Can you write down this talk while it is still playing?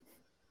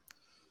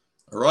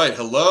All right,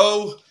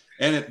 hello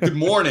and good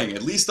morning,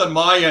 at least on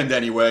my end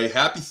anyway.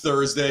 Happy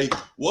Thursday.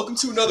 Welcome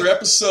to another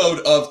episode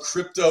of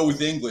Crypto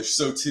with English.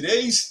 So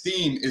today's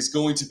theme is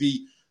going to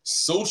be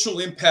social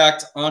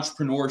impact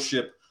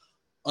entrepreneurship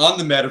on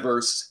the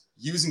metaverse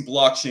using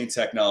blockchain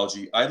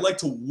technology. I'd like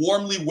to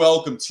warmly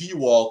welcome to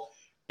you all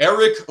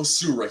Eric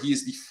Osuorah. He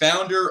is the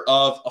founder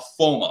of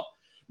AFOMA.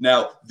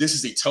 Now, this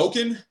is a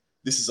token,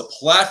 this is a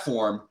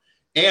platform,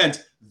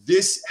 and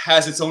this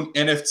has its own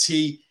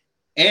NFT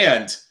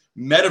and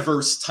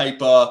metaverse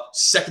type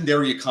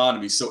secondary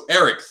economy. So,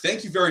 Eric,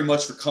 thank you very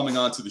much for coming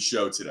on to the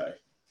show today.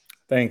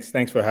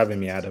 Thanks for having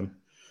me, Adam.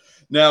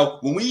 Now,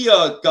 when we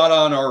got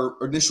on our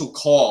initial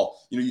call,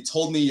 you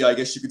told me, I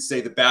guess you could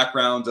say, the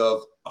background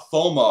of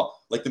AFOMA,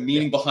 like the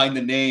meaning behind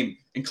the name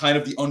and kind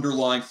of the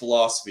underlying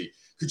philosophy.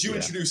 Could you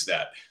introduce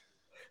that?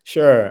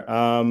 Sure.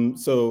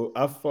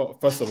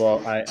 First of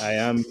all, I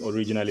am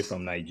originally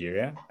from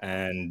Nigeria,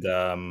 and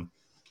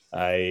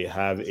I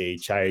have a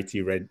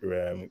charity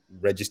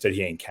registered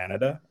here in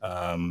Canada,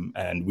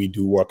 and we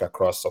do work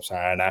across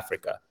sub-Saharan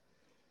Africa.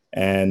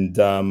 And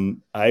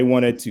I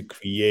wanted to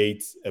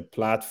create a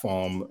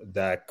platform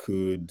that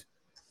could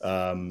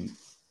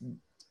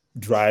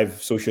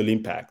drive social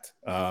impact,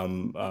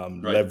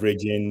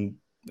 leveraging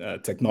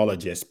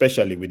technology,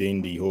 especially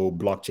within the whole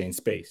blockchain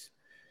space.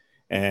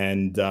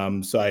 And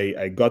so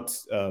I got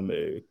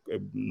a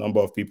number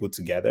of people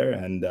together,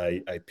 and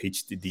I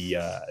pitched the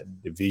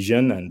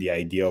vision and the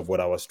idea of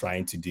what I was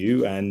trying to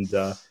do. And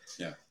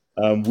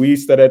we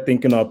started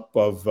thinking up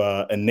of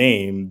a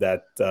name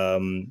that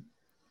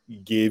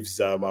gives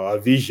our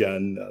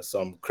vision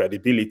some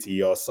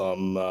credibility or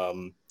some,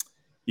 that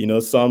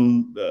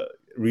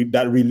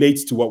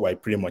relates to what we're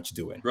pretty much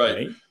doing.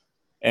 Right?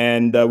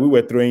 And we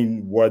were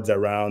throwing words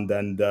around,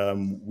 and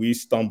we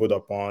stumbled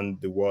upon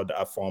the word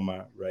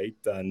AFOMA, right?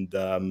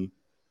 And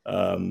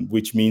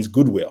which means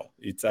goodwill.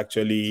 It's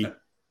actually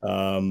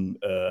an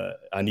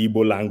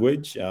Igbo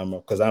language,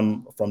 because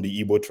I'm from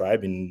the Igbo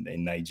tribe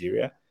in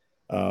Nigeria.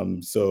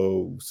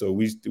 So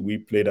we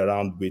played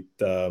around with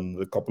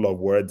a couple of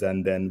words,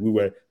 and then we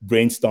were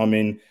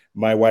brainstorming.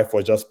 My wife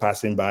was just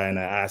passing by, and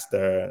I asked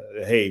her,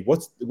 "Hey,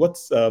 what's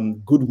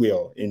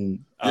goodwill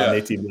in our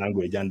native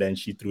language?" And then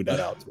she threw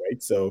that out,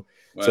 right? So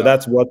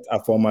that's what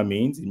AFOMA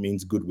means. It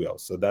means goodwill.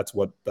 So that's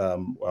what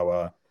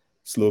our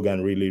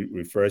slogan really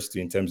refers to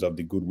in terms of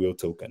the goodwill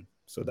token.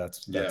 So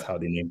that's how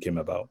the name came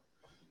about.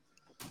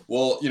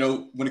 Well,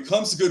 when it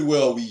comes to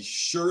goodwill, we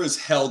sure as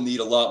hell need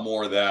a lot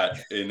more of that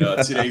in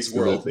today's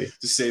world,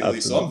 to say the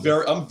least. So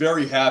I'm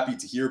very happy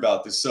to hear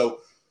about this.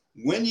 So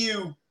when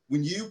you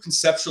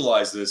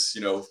conceptualize this,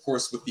 of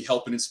course, with the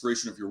help and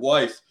inspiration of your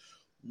wife,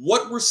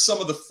 what were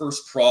some of the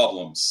first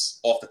problems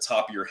off the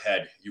top of your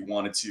head you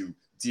wanted to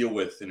deal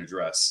with and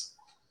address?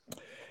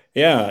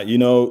 Yeah,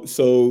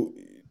 so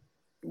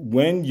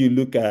when you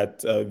look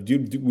at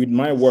with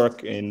my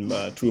work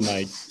through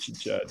my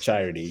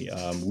charity,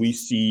 we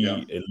see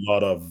a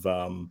lot of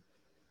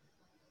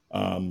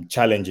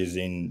challenges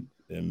in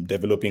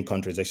developing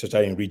countries,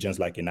 especially in regions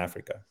like in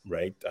Africa,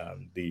 right?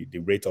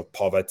 The rate of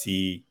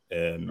poverty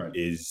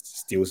is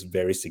still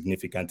very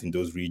significant in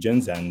those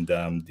regions, and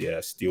they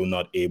are still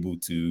not able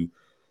to.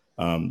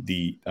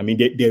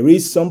 There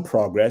is some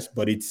progress,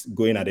 but it's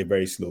going at a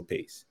very slow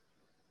pace.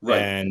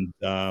 Right. And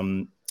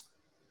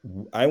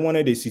I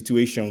wanted a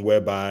situation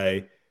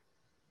whereby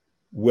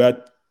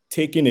we're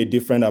taking a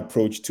different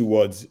approach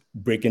towards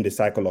breaking the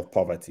cycle of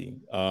poverty.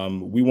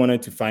 We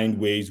wanted to find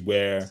ways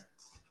where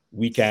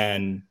we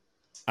can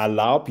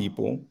allow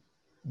people,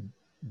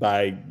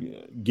 by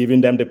giving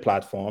them the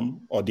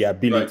platform or the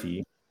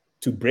ability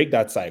to break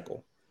that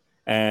cycle.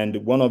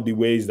 And one of the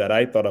ways that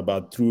I thought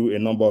about through a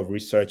number of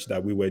research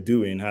that we were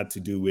doing had to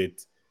do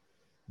with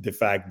the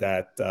fact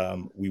that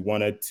we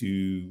wanted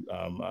to,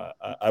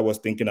 I was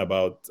thinking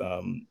about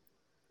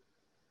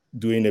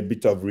doing a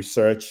bit of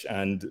research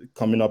and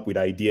coming up with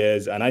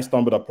ideas. And I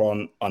stumbled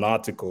upon an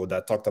article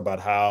that talked about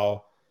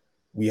how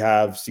we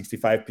have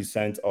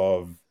 65%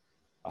 of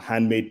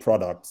handmade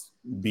products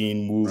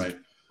being moved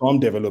from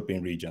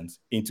developing regions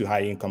into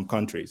high-income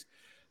countries.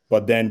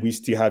 But then we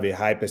still have a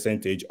high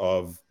percentage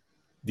of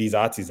these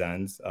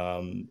artisans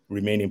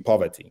remain in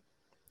poverty.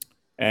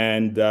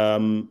 And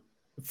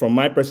from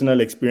my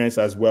personal experience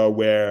as well,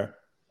 where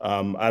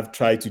I've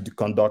tried to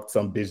conduct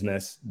some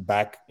business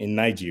back in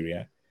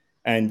Nigeria,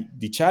 and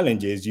the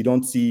challenge is you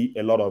don't see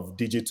a lot of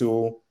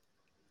digital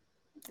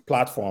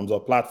platforms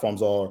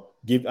or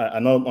give a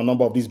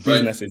number of these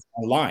businesses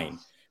online,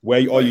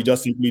 where all you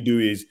just simply do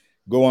is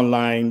go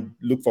online,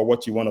 look for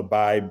what you want to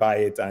buy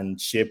it and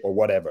ship or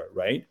whatever,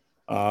 right?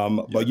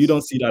 But you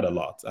don't see that a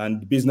lot.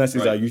 And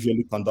businesses are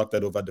usually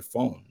conducted over the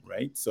phone,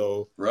 right?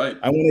 So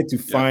I wanted to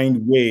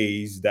find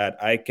ways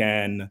that I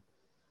can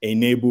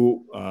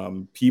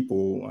enable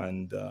people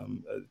and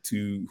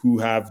who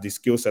have the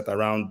skill set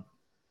around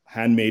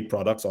handmade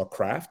products or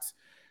crafts,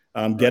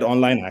 get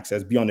online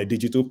access, be on a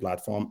digital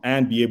platform,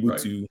 and be able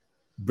to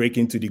break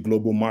into the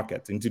global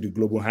market, into the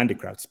global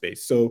handicraft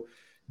space. So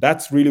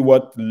that's really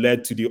what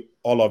led to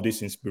all of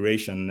this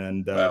inspiration.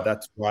 And Wow.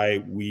 that's why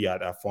we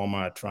at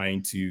AFOMA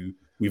are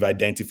we've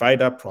identified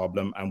that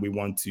problem, and we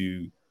want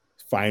to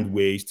find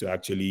ways to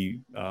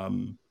actually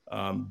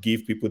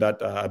give people that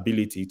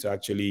ability to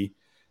actually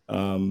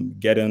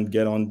get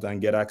on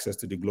and get access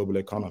to the global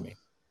economy.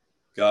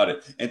 Got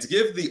it. And to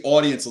give the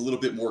audience a little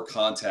bit more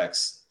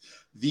context,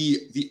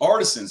 the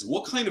artisans,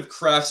 what kind of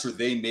crafts are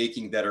they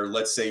making that are,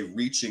 let's say,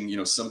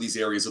 reaching, some of these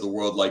areas of the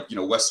world, like,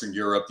 Western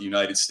Europe, the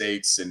United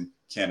States, and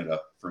Canada,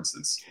 for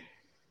instance?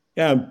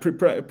 Yeah,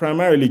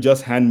 primarily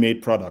just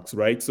handmade products,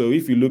 right? So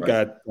if you look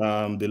Right.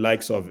 at the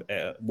likes of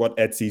what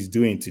Etsy is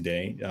doing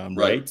today, Right.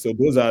 right? So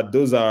those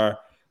are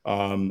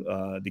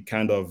the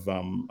kind of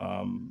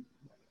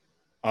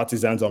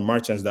artisans or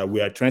merchants that we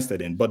are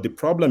interested in. But the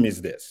problem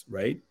is this,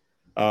 right?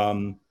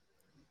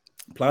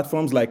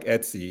 Platforms like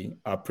Etsy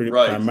are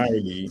Right.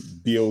 primarily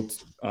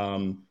built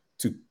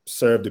to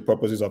serve the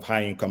purposes of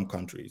high-income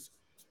countries,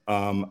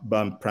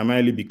 but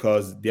primarily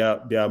because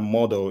their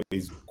model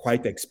is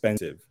quite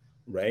expensive,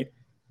 right?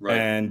 Right.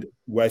 And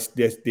West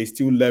they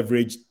still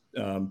leverage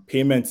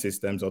payment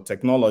systems or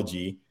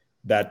technology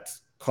that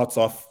cuts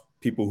off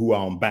people who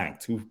are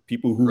unbanked,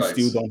 people who Right.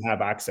 still don't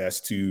have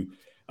access to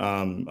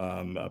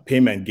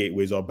payment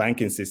gateways or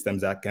banking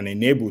systems that can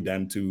enable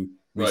them to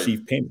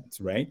receive payments,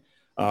 right?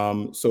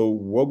 So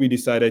what we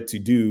decided to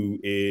do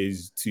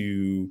is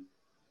to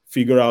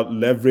figure out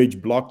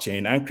leverage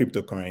blockchain and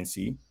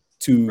cryptocurrency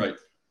to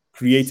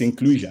create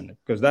inclusion,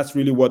 because that's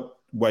really what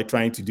we're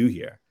trying to do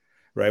here,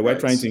 right? We're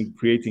trying to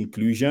create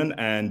inclusion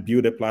and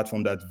build a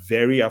platform that's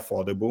very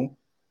affordable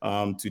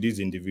to these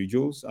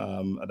individuals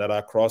that are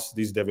across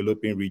these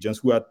developing regions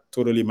who are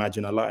totally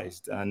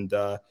marginalized. And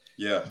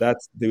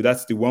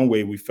that's the one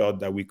way we felt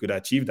that we could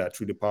achieve that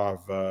through the power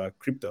of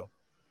crypto.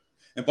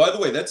 And by the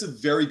way, that's a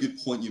very good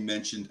point you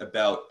mentioned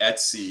about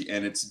Etsy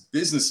and its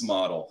business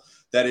model,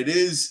 that it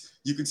is,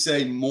 you could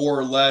say, more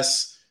or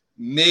less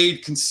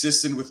made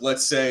consistent with,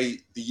 let's say,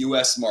 the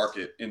US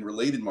market and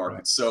related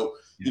markets. Right.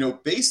 So,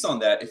 based on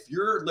that, if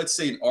you're, let's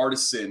say, an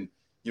artisan,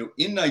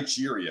 in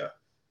Nigeria,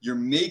 you're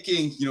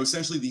making,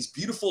 essentially these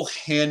beautiful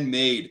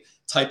handmade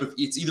type of,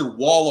 it's either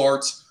wall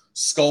art,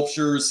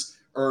 sculptures,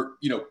 or,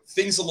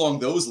 things along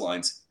those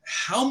lines.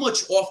 How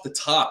much off the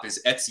top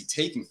is Etsy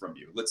taking from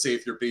you? Let's say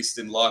if you're based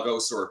in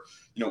Lagos or,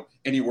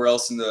 anywhere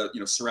else in the,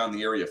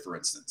 surrounding area, for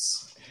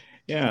instance.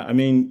 Yeah, I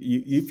mean,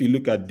 if you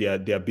look at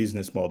their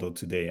business model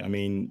today, I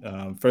mean,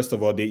 first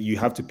of all, you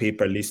have to pay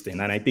per listing,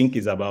 and I think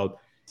it's about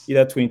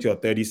either 20 or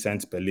 30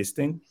 cents per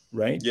listing,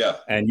 right? Yeah.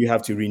 And you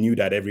have to renew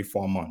that every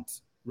 4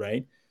 months,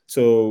 right?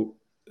 So,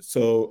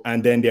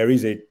 and then there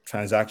is a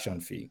transaction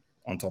fee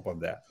on top of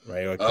that,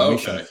 right? Or a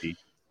commission fee,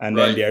 and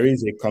then there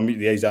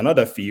is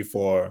another fee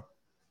for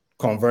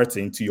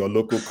converting to your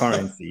local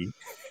currency.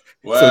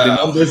 Wow. So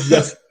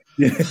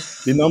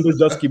the numbers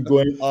just keep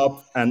going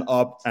up and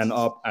up and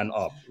up and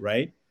up,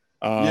 right?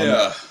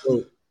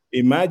 So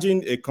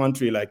imagine a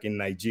country like in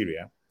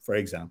Nigeria, for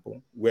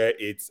example, where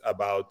it's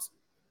about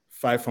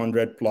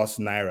 500 plus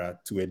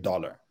naira to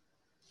 $1.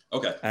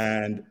 Okay.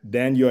 And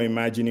then you're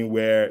imagining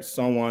where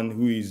someone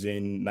who is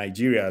in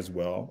Nigeria as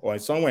well, or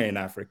somewhere in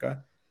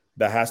Africa,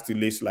 that has to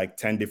list like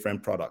 10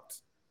 different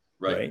products,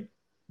 right?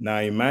 Now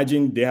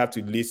imagine they have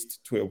to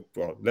list 12,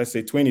 well, let's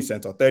say 20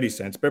 cents or 30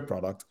 cents per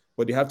product,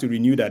 but they have to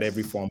renew that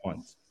every 4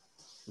 months,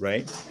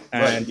 right?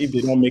 And if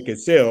they don't make a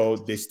sale,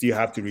 they still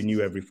have to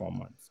renew every 4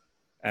 months.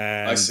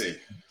 And I see.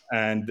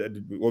 And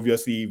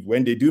obviously,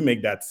 when they do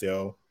make that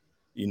sale,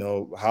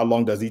 how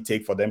long does it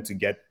take for them to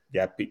get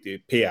their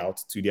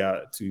payout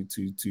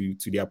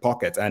to their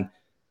pocket? And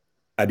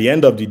at the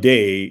end of the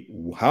day,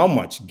 how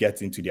much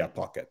gets into their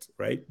pocket,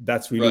 right?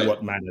 That's really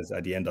what matters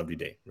at the end of the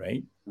day,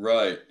 right?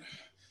 Right.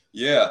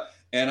 Yeah.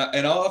 And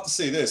I'll have to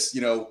say this,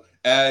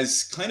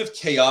 as kind of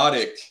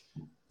chaotic,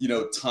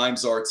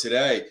 times are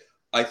today,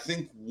 I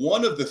think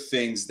one of the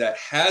things that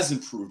has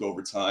improved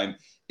over time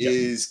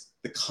is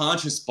the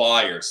conscious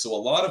buyer. So a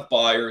lot of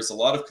buyers, a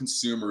lot of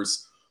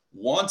consumers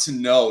want to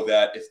know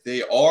that if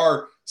they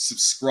are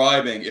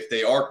subscribing, if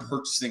they are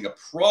purchasing a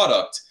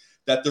product,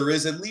 that there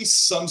is at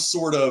least some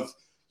sort of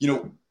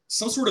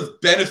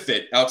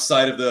benefit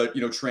outside of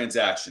the,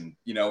 transaction,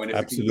 and if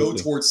it can go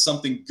towards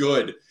something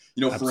good,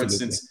 for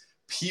instance,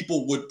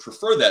 people would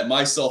prefer that,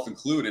 myself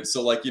included.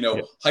 So like,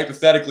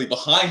 hypothetically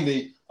behind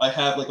me, I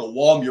have like a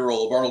wall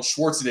mural of Arnold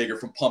Schwarzenegger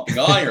from Pumping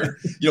Iron.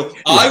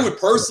 I would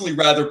personally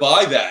rather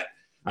buy that.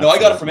 Now I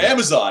got it from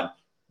Amazon.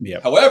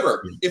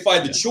 However, if I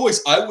had the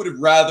choice, I would have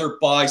rather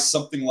buy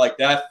something like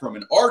that from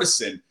an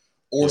artisan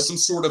or some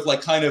sort of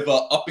like kind of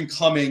up and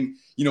coming,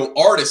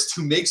 artist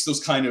who makes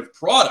those kind of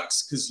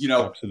products. Because,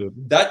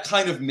 that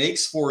kind of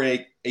makes for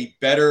a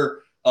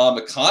better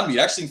economy. It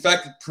actually, in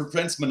fact, it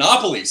prevents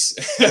monopolies.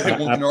 One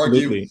can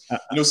argue,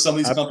 some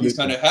of these companies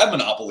kind of have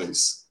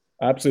monopolies.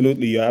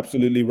 Absolutely, you're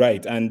absolutely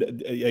right, and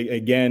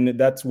again,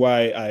 that's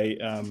why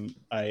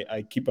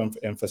I keep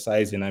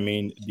emphasizing. I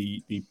mean,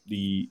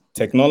 the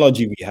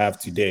technology we have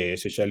today,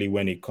 especially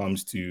when it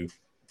comes to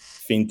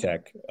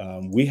fintech,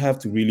 we have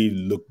to really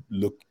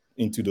look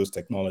into those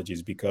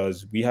technologies,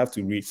 because we have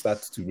to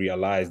start to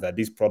realize that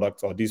these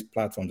products or these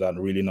platforms are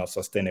really not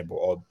sustainable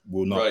or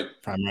will not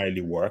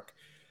primarily work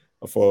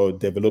for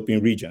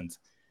developing regions.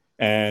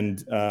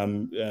 And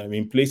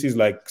in places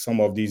like some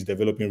of these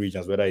developing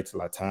regions, whether it's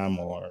LATAM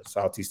or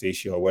Southeast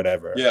Asia or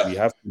whatever, we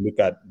have to look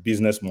at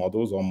business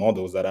models or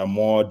models that are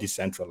more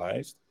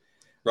decentralized,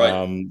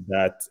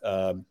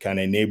 that can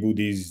enable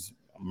these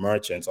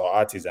merchants or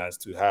artisans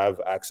to have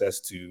access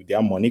to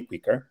their money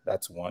quicker.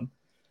 That's one.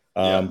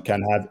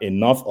 Can have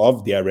enough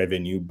of their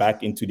revenue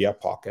back into their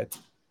pocket,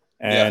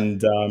 and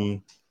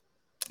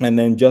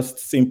then just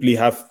simply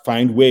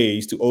find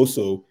ways to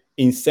also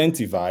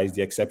incentivize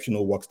the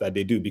exceptional works that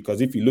they do. Because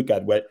if you look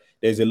at what,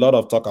 there's a lot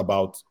of talk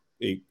about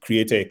a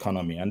creator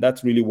economy, and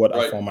that's really what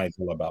AFOMA is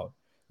all about,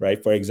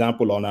 right? For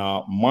example, on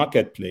our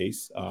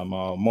marketplace,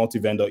 our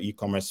multi-vendor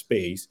e-commerce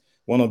space,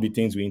 one of the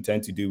things we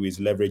intend to do is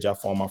leverage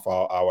AFOMA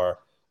for our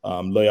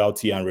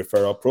loyalty and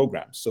referral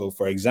programs. So,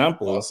 for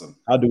example,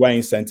 how do I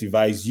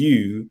incentivize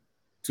you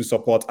to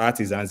support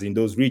artisans in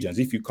those regions?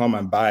 If you come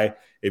and buy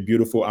a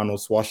beautiful Arnold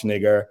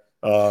Schwarzenegger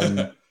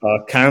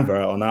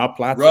Canva on our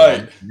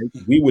platform,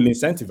 we will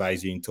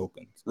incentivize you in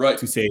tokens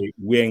to say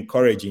we're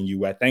encouraging you,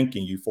 we're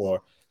thanking you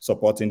for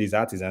supporting these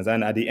artisans.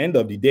 And at the end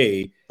of the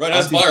day,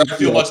 as a buyer, I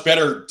feel much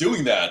better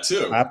doing that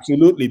too.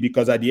 Absolutely,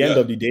 because at the end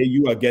of the day,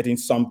 you are getting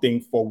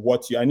something for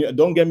what you. And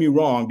don't get me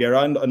wrong, there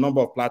are a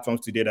number of platforms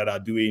today that are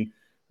doing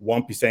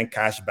 1%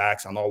 cash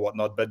backs and all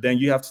whatnot. But then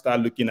you have to start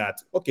looking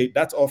at, okay,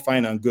 that's all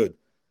fine and good,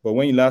 but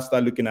when you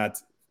start looking at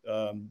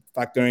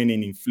factoring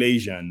in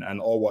inflation and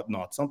all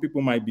whatnot, some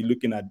people might be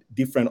looking at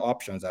different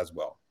options as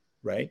well,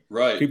 right?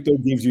 Crypto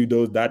gives you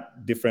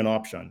that different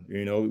option,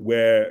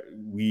 where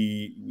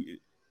we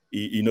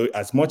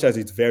as much as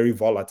it's very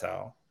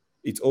volatile,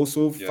 it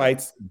also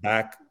fights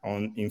back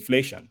on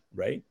inflation,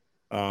 right?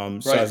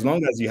 So as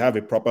long as you have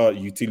a proper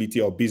utility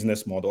or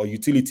business model or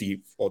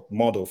utility or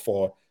model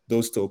for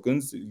those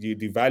tokens,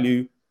 the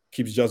value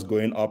keeps just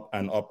going up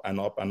and up and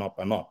up and up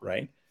and up,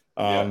 right?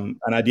 And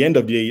at the end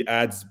of the day, it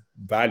adds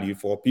value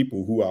for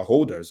people who are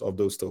holders of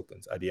those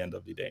tokens at the end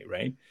of the day,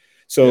 right?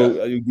 So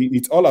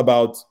it's all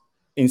about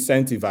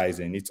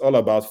incentivizing. It's all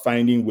about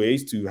finding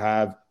ways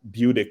to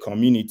build a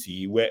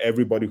community where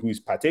everybody who is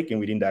partaking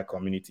within that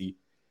community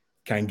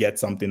can get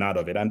something out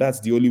of it. And that's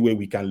the only way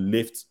we can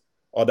lift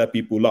other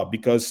people up,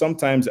 because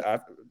sometimes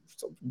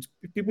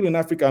people in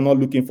Africa are not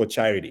looking for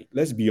charity.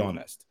 Let's be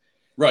honest.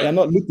 They're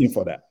not looking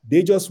for that.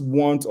 They just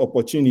want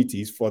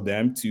opportunities for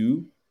them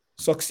to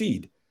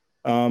succeed.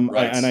 And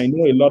I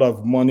know a lot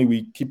of money,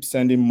 we keep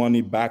sending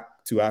money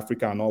back to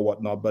Africa and all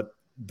whatnot, but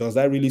does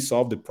that really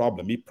solve the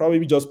problem? It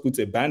probably just puts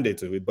a band-aid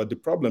to it. But the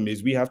problem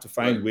is we have to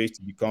find ways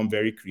to become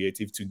very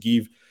creative to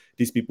give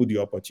these people the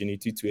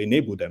opportunity to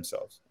enable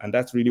themselves. And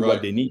that's really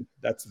what they need.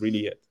 That's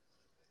really it.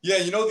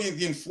 Yeah,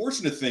 the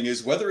unfortunate thing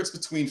is, whether it's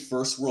between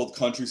first world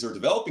countries or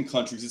developing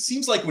countries, it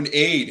seems like when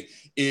aid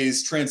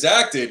is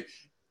transacted,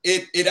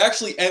 it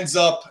actually ends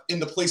up in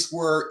the place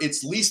where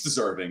it's least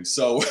deserving.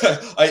 So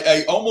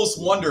I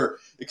almost wonder,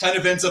 it kind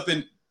of ends up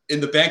in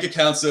the bank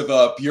accounts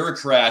of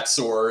bureaucrats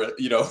or,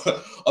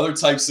 other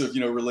types of,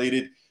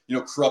 related,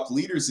 corrupt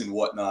leaders and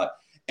whatnot.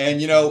 And,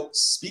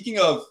 speaking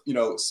of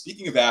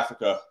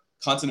Africa,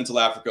 continental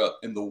Africa,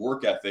 and the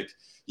work ethic,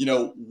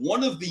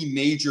 one of the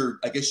major,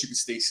 I guess you could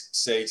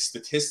say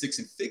statistics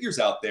and figures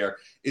out there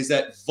is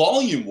that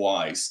volume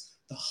wise,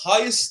 the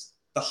highest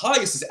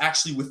is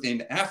actually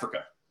within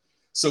Africa.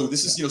 So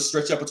this is,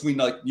 stretched out between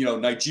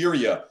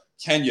Nigeria,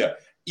 Kenya,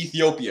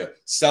 Ethiopia,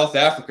 South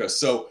Africa.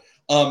 So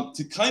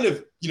to kind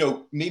of,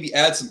 maybe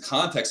add some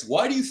context,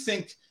 why do you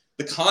think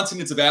the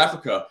continent of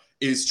Africa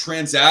is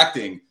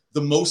transacting the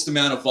most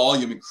amount of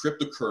volume in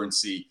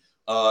cryptocurrency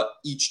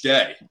each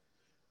day?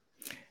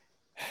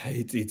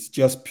 It's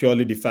just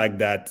purely the fact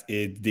that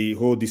the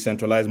whole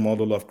decentralized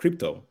model of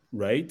crypto,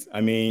 right?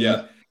 I mean,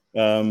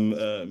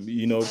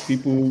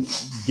 people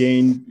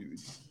gain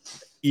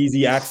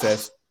easy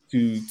access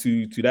to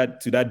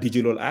that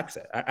digital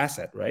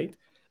asset, right?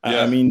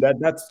 I mean,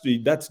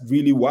 that's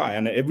really why,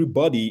 and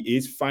everybody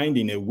is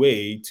finding a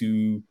way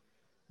to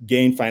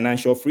gain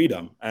financial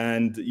freedom,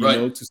 and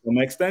to some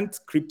extent,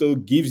 crypto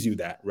gives you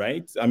that,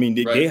 right? I mean,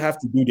 they have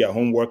to do their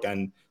homework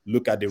and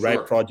look at the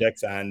right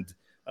projects and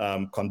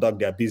conduct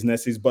their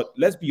businesses. But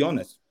let's be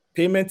honest,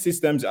 payment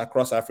systems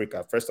across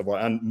Africa, first of all,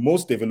 and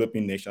most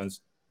developing nations,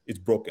 it's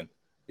broken.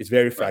 It's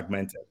very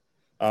fragmented.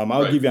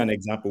 I'll give you an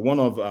example. One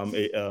of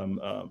an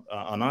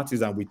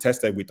artisan we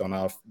tested with on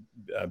our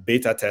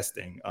beta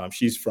testing.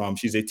 She's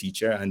a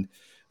teacher,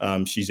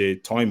 and she's a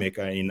toy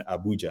maker in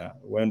Abuja.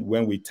 When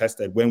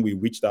we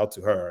reached out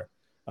to her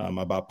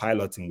about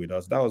piloting with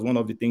us, that was one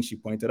of the things she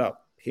pointed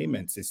out: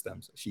 payment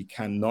systems. She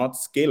cannot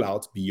scale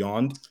out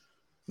beyond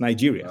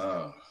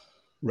Nigeria,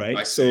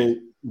 right? So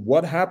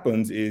what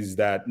happens is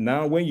that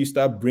now when you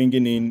start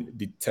bringing in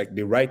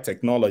the right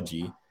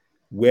technology,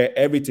 where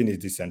everything is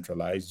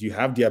decentralized, you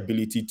have the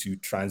ability to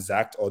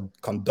transact or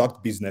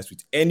conduct business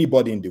with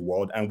anybody in the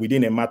world, and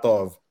within a matter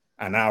of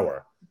an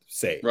hour,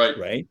 say,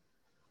 right?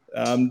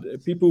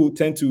 People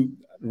tend to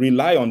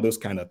rely on those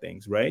kind of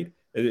things, right?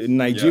 In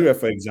Nigeria,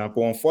 for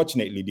example,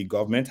 unfortunately, the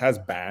government has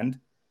banned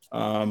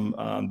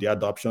the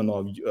adoption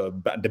of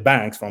the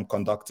banks from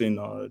conducting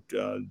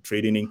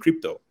trading in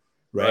crypto,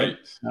 right?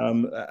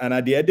 And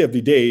at the end of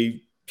the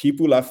day,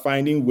 people are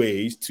finding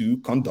ways to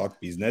conduct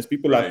business.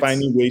 People are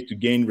finding ways to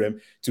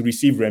to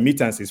receive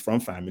remittances from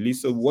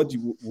families. So what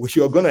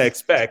you're going to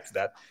expect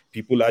that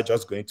people are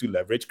just going to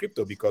leverage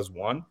crypto because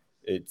one,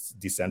 it's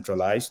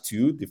decentralized.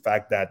 Two, the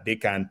fact that they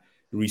can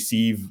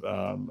receive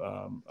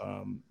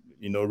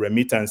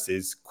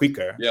remittances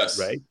quicker,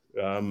 right?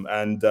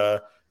 And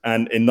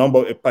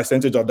a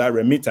percentage of that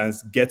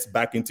remittance gets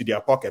back into their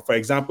pocket. For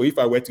example, if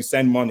I were to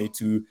send money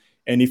to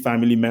any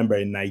family member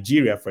in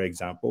Nigeria, for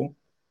example,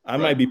 I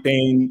might be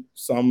paying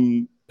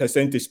some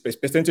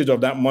percentage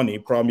of that money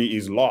probably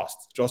is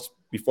lost just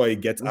before it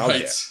gets out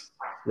there,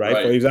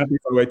 right? For example,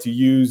 if I were to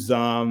use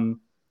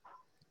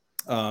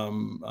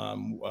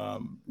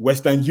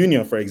Western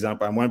Union, for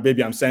example,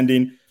 I'm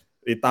sending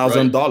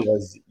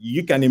 $1,000.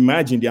 You can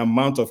imagine the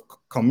amount of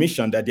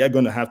commission that they're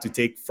going to have to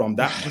take from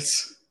that money.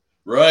 That's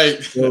very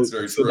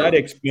true. So that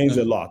explains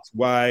a lot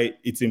why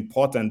it's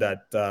important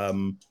that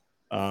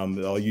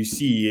or you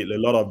see a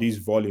lot of these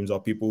volumes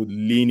of people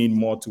leaning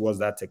more towards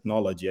that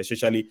technology,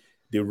 especially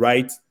the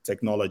right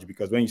technology,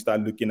 because when you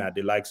start looking at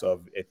the likes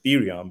of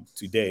Ethereum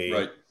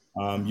today,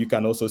 you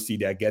can also see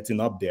they're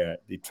getting up there.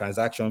 The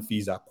transaction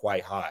fees are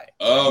quite high.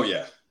 Oh,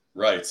 yeah.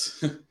 Right.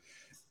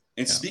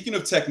 And speaking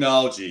of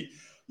technology,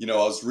 I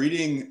was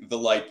reading the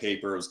light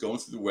paper. I was going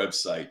through the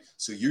website.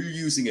 So you're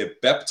using a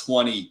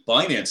BEP20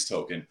 Binance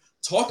token.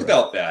 Talk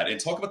about that and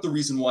talk about the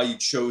reason why you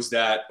chose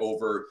that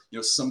over,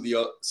 some of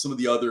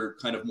the other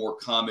kind of more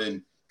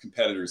common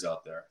competitors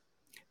out there.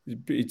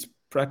 It's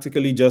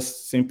practically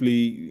just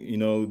simply,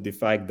 the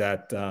fact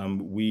that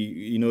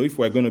if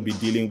we're going to be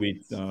dealing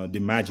with the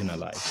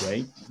marginalized,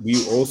 right,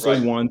 we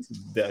also want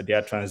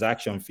their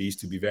transaction fees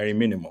to be very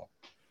minimal.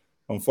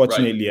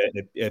 Unfortunately,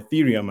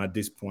 Ethereum at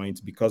this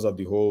point, because of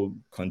the whole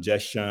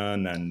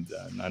congestion and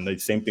the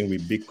same thing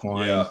with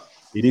Bitcoin,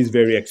 it is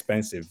very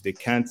expensive. They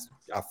can't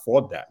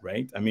afford that,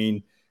 right? I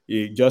mean,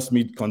 just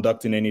me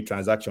conducting any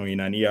transaction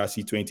in an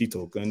ERC20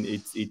 token,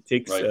 it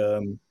takes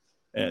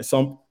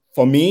some.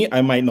 For me,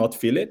 I might not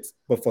feel it,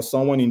 but for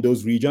someone in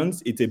those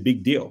regions, it's a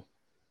big deal,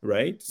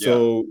 right?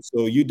 So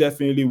you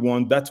definitely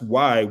want. That's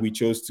why we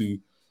chose to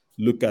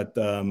look at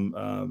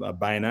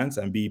Binance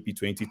and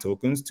BEP20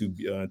 tokens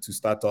to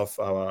start off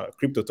our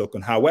crypto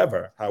token.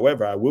 However,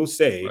 I will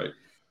say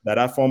that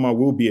AFOMA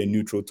will be a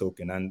neutral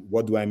token. And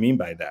what do I mean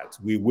by that?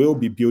 We will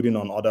be building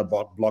on other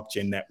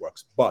blockchain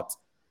networks, but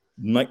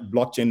not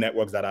blockchain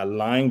networks that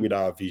align with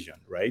our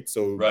vision, right?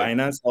 So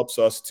Binance helps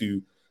us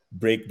to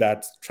break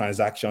that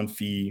transaction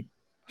fee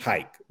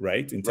hike,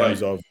 right? In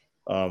terms of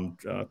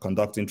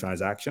conducting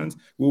transactions.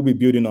 We'll be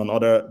building on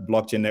other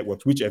blockchain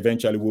networks, which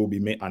eventually we'll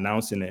be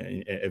announcing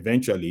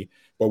eventually,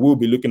 but we'll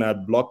be looking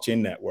at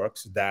blockchain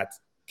networks that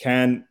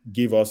can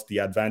give us the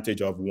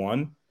advantage of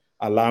one,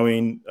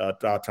 allowing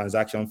our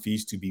transaction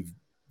fees to be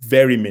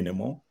very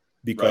minimal,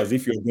 because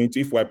if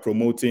we're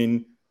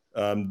promoting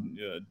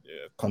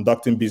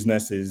conducting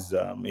businesses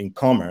in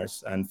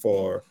commerce and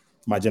for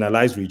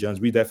marginalized regions,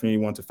 we definitely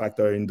want to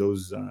factor in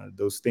those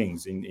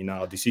things in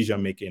our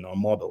decision making or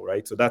model,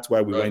 right? So that's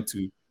why we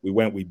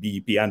went with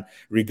BEP, and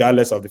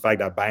regardless of the fact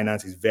that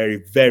Binance is very,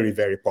 very,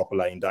 very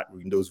popular in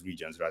those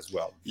regions as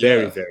well,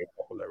 very, very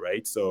popular,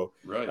 right? So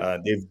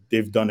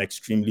they've done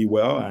extremely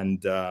well, and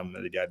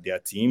their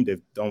team,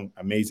 they've done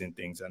amazing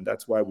things, and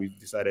that's why we've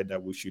decided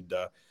that we should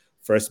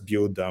first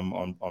build them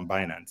on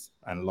Binance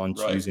and launch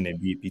using a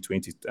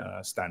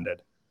BEP20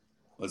 standard.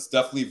 That's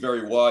definitely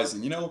very wise,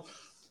 and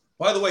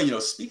by the way,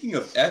 speaking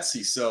of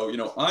Etsy, so,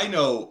 I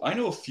know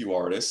a few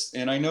artists,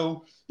 and I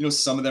know,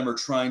 some of them are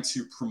trying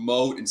to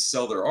promote and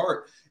sell their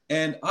art.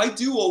 And I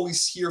do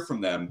always hear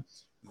from them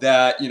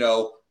that,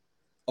 a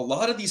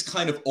lot of these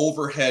kind of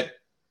overhead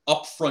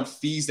upfront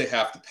fees they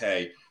have to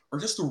pay are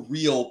just a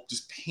real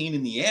pain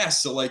in the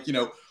ass. So and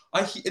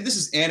this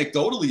is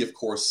anecdotally, of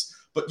course,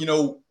 but,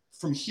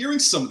 from hearing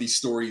some of these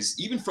stories,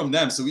 even from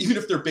them, so even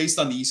if they're based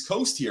on the East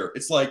Coast here,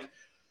 it's like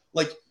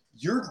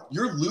you're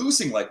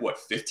losing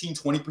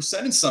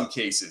 15-20% in some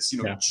cases,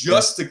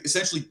 just to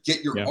essentially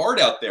get your art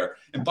out there.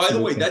 And by the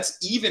way, that's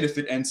even if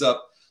it ends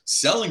up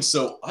selling.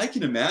 So I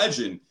can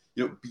imagine,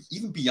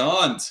 even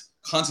beyond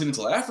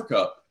continental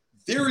Africa,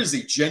 there is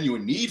a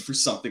genuine need for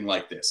something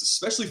like this,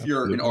 especially if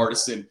you're an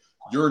artisan,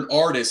 you're an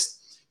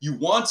artist, you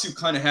want to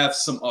kind of have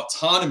some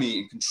autonomy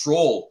and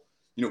control,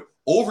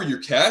 over your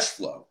cash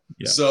flow.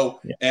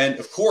 And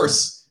of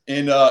course,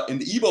 in the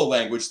Igbo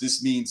language,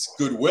 this means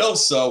goodwill.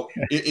 So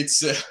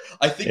it's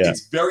I think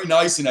it's very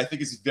nice, and I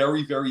think it's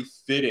very, very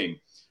fitting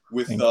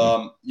with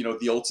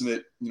the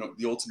ultimate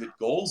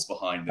goals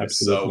behind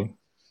this.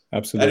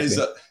 Absolutely.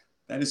 So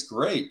that is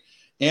great.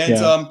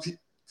 And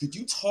could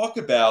you talk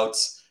about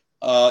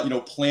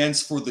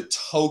plans for the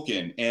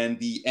token and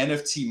the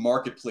NFT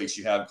marketplace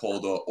you have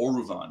called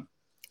Oruvan?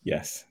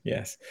 Yes.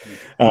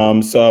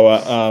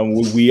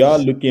 So we are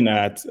looking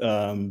at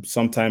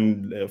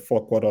sometime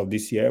fourth quarter of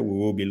this year, we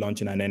will be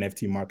launching an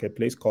NFT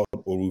marketplace called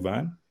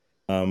Oruvan.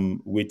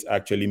 which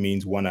actually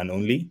means one and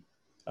only.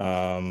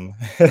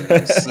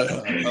 Nice.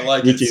 I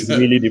like Which it. is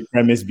really the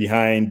premise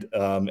behind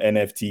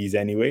NFTs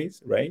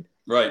anyways, right?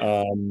 Right.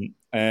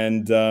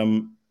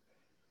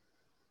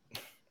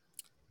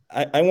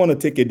 I want to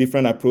take a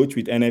different approach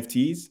with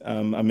NFTs.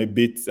 I'm a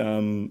bit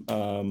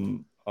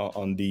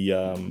on the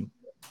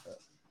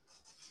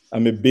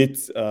I'm a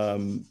bit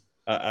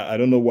I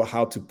don't know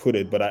how to put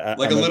it, but Like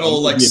a I'm little gonna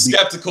like be a bit.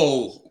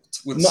 skeptical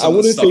with No, I some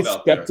of the wouldn't say stuff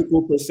out there.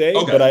 skeptical per se,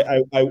 Okay. but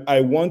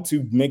I want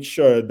to make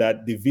sure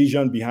that the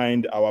vision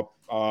behind our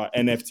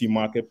NFT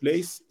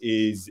marketplace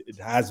it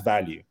has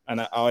value,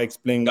 and I'll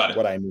explain Got it.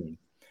 what I mean.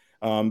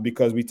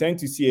 Because we tend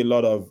to see a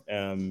lot of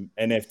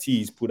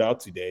NFTs put out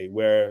today,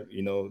 where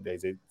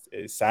there's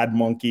a sad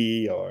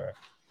monkey or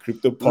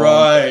CryptoPunk,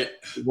 Right.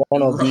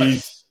 one of Right.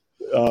 these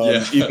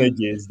Yeah.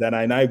 images that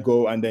I now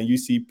go, and then you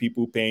see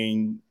people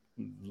paying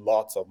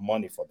lots of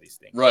money for these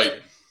things. Right.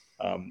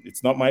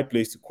 It's not my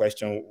place to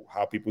question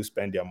how people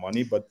spend their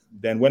money, but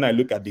then when I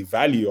look at the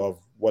value of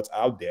what's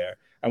out there,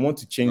 I want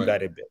to change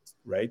that a bit,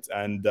 right?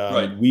 And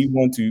Right. we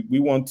want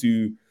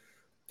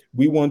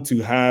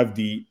to have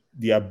the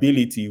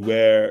ability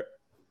where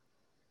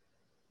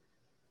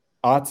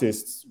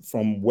artists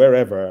from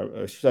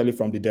wherever, especially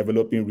from the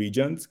developing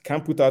regions,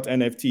 can put out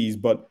NFTs,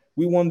 but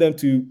we want them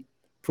to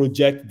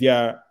project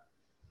their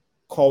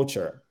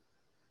culture,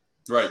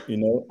 right,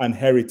 and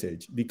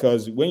heritage.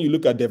 Because when you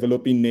look at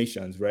developing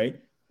nations, right,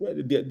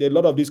 a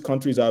lot of these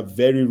countries are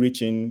very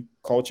rich in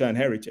culture and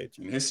heritage.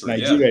 in history, yeah.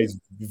 Nigeria is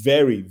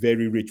very,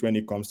 very rich when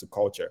it comes to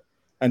culture.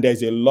 And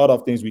there's a lot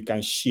of things we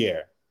can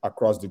share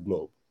across the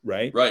globe,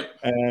 right? Right.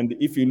 And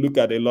if you look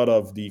at a lot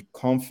of the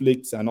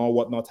conflicts and all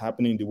whatnot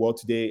happening in the world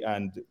today,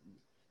 and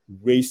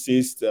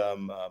racist,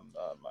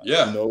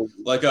 yeah,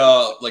 like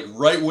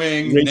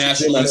right-wing racism and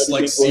nationalists,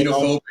 like everything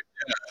going on, xenophobic.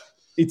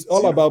 it's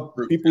all about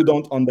people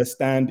don't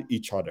understand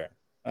each other.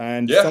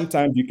 And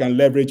sometimes you can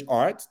leverage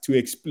art to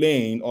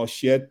explain or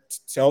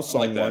tell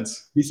someone,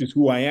 this is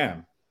who I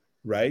am,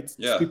 right?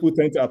 Yeah. People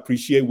tend to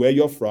appreciate where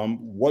you're from,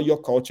 what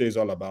your culture is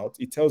all about.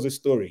 It tells a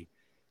story.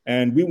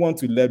 And we want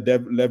to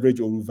leverage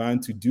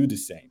Oruvan to do the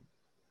same,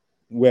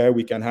 where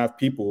we can have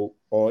people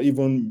or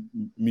even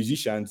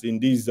musicians in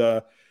these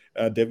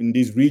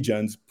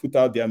regions put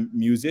out their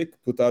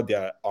music, put out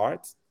their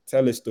art,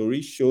 tell a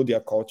story, show their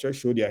culture,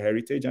 show their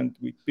heritage, and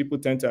people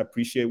tend to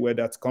appreciate where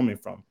that's coming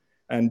from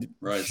and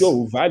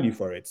show value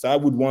for it. So I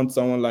would want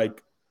someone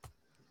like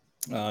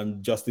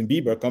Justin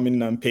Bieber coming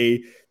in and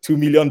pay $2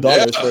 million for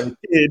a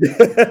kid,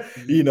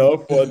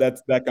 for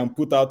that can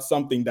put out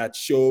something that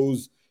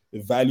shows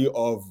the value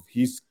of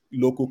his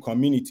local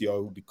community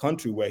or the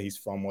country where he's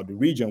from or the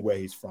region where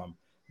he's from.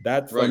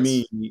 That for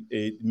me,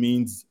 it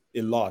means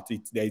a lot.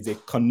 There is a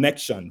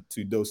connection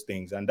to those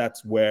things, and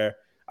that's where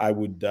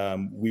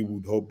we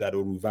would hope that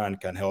Oruvan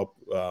can help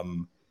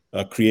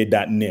create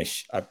that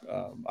niche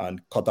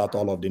and cut out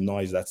all of the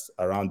noise that's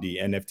around the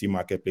NFT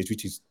marketplace,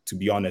 which is, to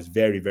be honest,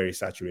 very, very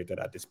saturated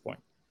at this point.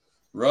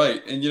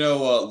 Right. And,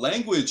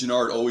 language and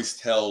art always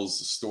tells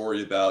a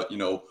story about,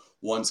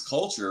 one's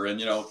culture.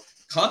 And,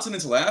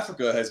 continental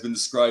Africa has been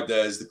described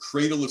as the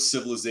cradle of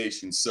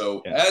civilization.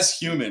 So as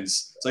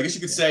humans, I guess you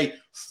could say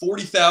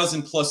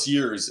 40,000 plus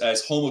years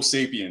as Homo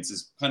sapiens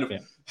is kind of,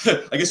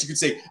 I guess you could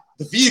say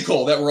the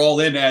vehicle that we're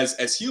all in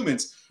as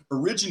humans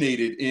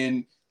originated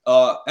in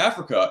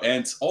Africa.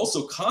 And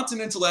also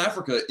continental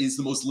Africa is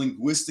the most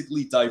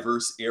linguistically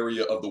diverse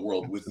area of the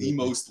world with the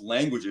most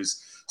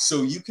languages.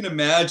 So you can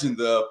imagine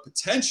the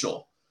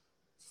potential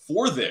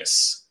for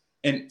this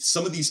and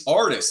some of these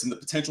artists and the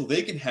potential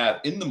they can have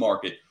in the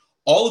market.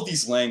 All of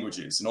these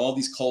languages and all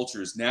these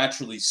cultures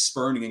naturally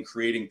spurning and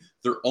creating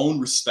their own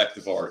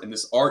respective art. And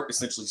this art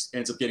essentially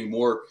ends up getting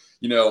more,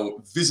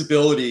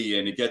 visibility,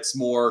 and it gets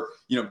more,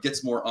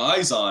 gets more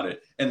eyes on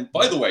it. And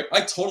by the way, I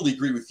totally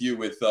agree with you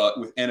with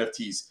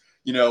NFTs.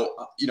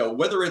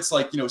 Whether it's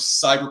like,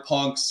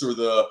 cyberpunks or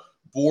the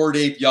Bored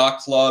Ape Yacht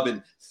Club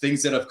and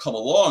things that have come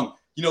along,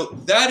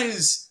 that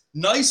is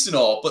nice and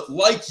all. But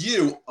like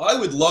you, I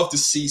would love to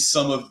see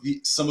some of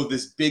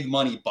this big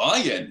money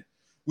buy-in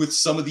with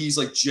some of these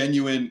like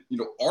genuine,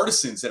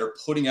 artisans that are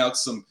putting out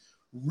some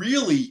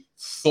really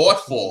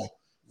thoughtful,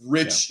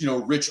 rich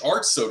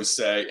art, so to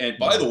say. And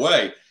by the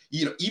way,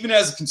 even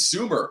as a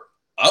consumer,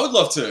 I would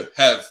love to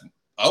have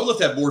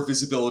more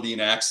visibility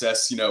and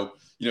access,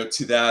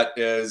 to that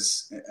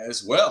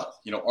as well.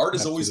 Art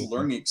is always a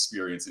learning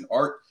experience, and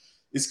art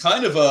is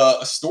kind of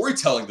a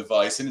storytelling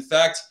device. And in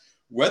fact,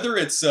 whether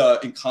it's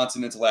in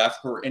continental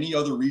Africa or any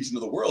other region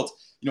of the world,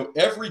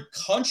 every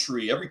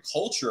country, every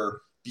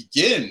culture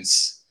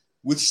begins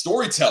with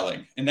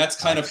storytelling, and that's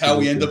kind of how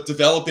we end up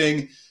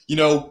developing,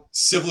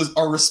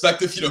 our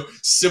respective,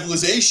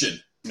 civilization,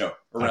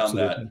 around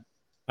that.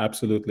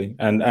 Absolutely.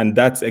 And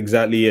that's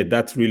exactly it.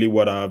 That's really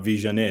what our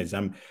vision is.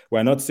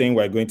 We're not saying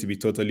we're going to be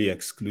totally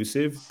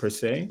exclusive per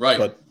se, right?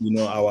 But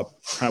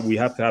we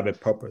have to have a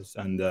purpose,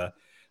 and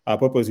our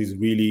purpose is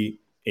really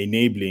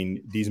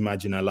enabling these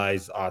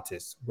marginalized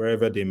artists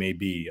wherever they may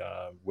be,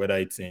 whether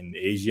it's in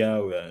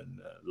Asia,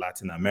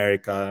 Latin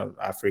America,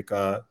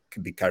 Africa,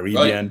 the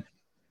Caribbean.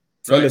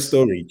 Tell a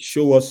story.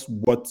 Show us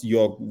what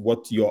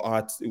your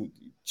art,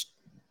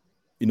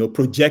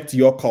 project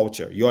your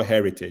culture, your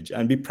heritage,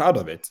 and be proud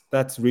of it.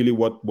 That's really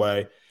what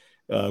we're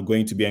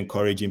going to be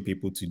encouraging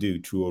people to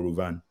do through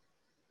Oruvan.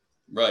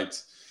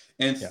 Right.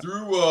 And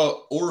through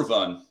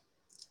Oruvan,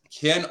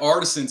 can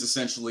artisans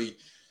essentially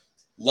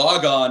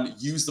log on,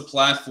 use the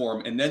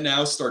platform, and then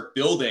now start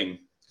building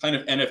kind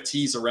of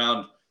NFTs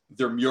around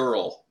their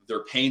mural,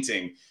 their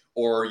painting,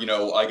 or,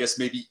 I guess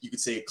maybe you could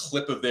say a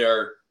clip of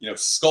their,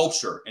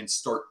 sculpture, and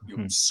start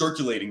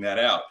circulating that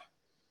out?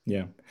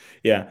 Yeah.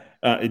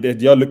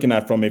 You're looking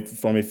at from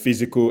a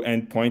physical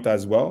endpoint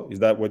as well. Is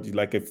that what you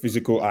like, a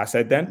physical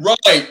asset then?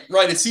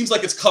 Right. It seems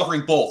like it's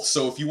covering both.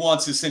 So if you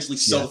want to essentially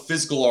sell the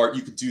physical art,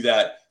 you could do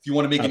that. If you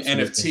want to make an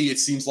NFT, it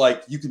seems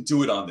like you can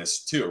do it on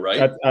this too,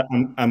 right?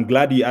 I'm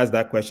glad you asked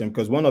that question,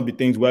 because one of the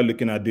things we're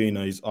looking at doing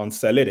is on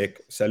Cellitic.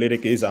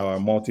 Cellitic is our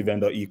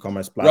multi-vendor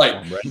e-commerce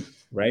platform,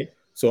 right?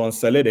 So on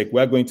Cellitic,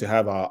 we're going to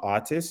have our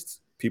artists,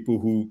 people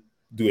who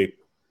do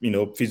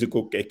a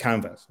physical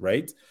canvas,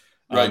 right?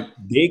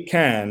 They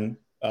can,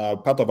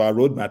 part of our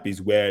roadmap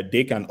is where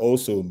they can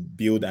also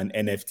build an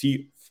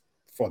NFT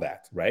for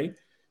that, right?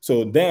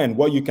 So then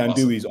what you can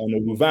do is on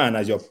Oruvan,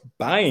 as you're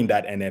buying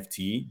that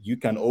NFT, you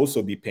can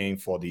also be paying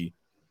for the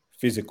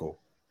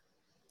physical.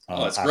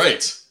 That's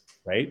great.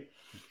 Right?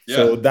 Yeah.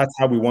 So that's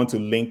how we want to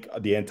link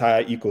the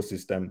entire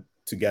ecosystem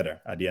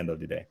together at the end of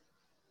the day.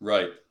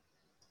 Right.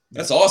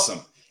 That's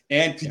awesome.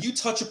 And could you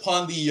touch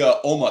upon the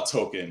OMA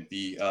token,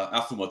 the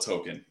AFOMA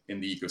token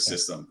in the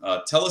ecosystem?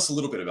 Tell us a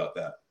little bit about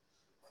that.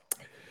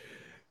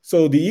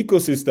 So the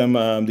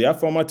ecosystem, the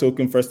AFOMA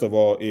token, first of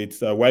all,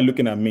 it's we're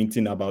looking at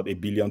minting about 1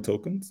 billion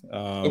tokens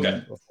for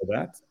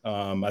that.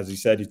 As you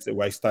said,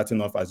 we're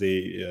starting off as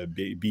a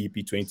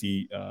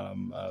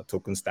BEP20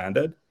 token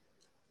standard.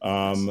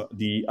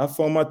 The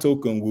AFOMA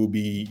token will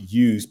be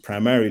used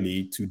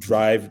primarily to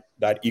drive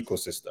that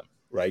ecosystem,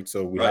 right?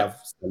 So we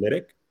have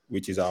Cellitic,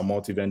 which is our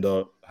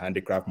multi-vendor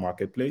handicraft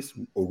marketplace,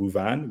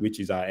 Oruvan, which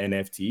is our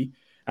NFT,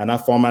 and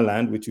AFOMA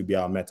Land, which will be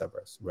our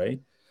metaverse, right?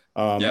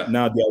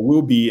 Now, there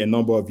will be a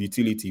number of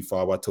utility for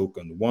our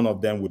token. One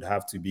of them would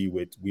have to be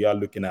we are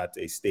looking at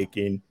a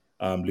staking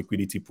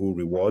liquidity pool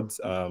rewards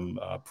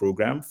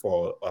program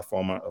for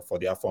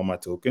the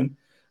AFOMA token.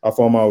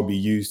 AFOMA will be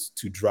used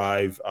to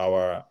drive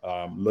our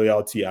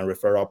loyalty and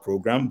referral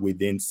program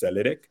within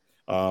Cellitic.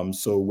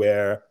 So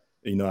where,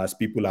 as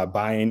people are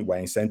buying,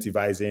 we're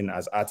incentivizing.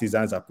 As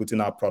artisans are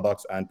putting out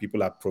products and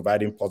people are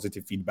providing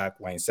positive feedback,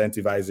 we're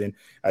incentivizing.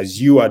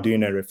 As you are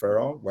doing a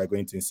referral, we're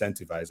going to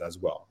incentivize as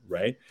well,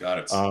 right? Got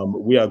it.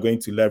 We are going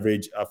to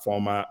leverage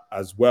AFOMA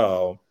as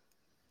well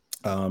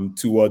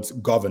towards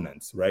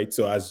governance, right?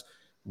 So as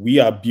we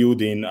are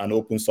building an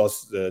open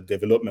source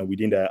development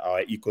within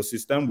our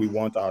ecosystem, we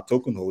want our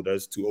token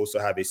holders to also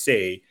have a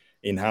say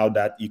in how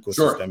that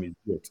ecosystem is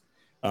built.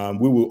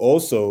 We will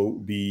also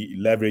be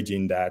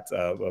leveraging that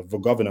for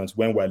governance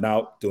when we're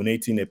now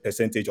donating a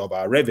percentage of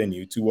our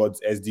revenue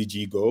towards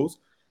SDG goals.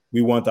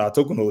 We want our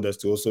token holders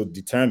to also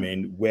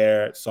determine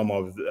where some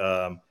of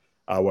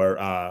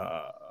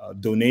our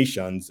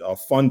donations or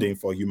funding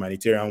for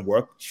humanitarian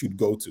work should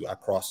go to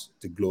across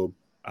the globe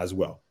as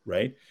well,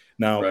 right?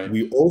 Now,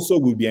 we also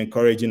will be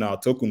encouraging our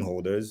token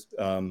holders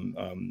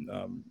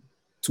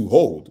to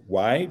hold.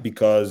 Why?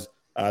 Because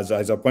as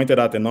I pointed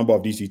out, a number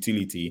of these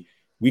utility,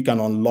 we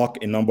can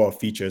unlock a number of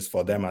features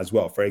for them as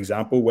well. For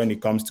example, when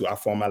it comes to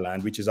AFOMA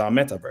Land, which is our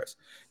metaverse,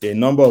 there are a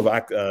number of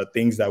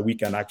things that we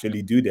can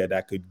actually do there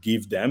that could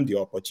give them the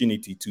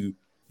opportunity to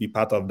be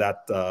part of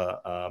that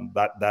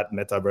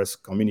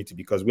metaverse community,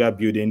 because we are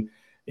building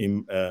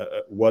in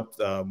what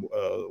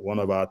one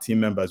of our team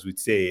members would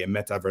say, a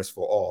metaverse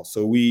for all.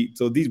 So we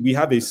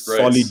have a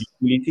solid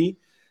utility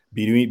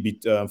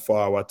for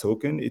our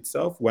token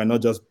itself. We're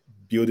not just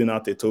building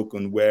out a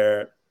token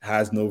where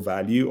has no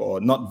value,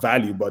 or not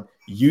value, but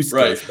use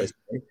case per se.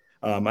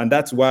 And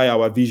that's why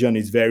our vision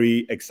is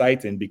very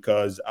exciting,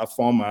 because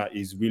AFOMA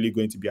is really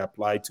going to be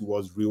applied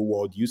towards real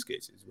world use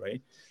cases,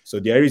 right? So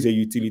there is a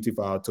utility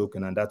for our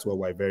token, and that's what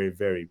we're very,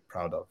 very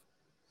proud of.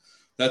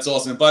 That's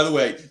awesome. And by the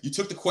way, you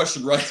took the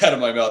question right out of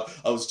my mouth.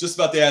 I was just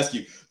about to ask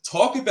you,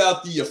 talk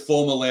about the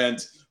AFOMA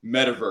Land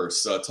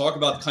metaverse. Talk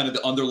about kind of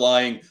the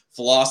underlying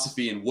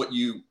philosophy and what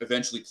you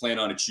eventually plan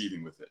on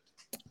achieving with it.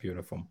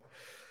 Beautiful.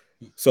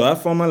 So at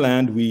AFOMA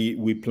Land,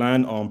 we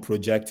plan on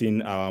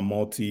projecting our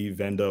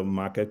multi-vendor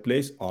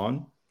marketplace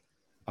on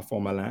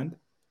AFOMA Land.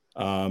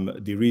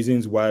 The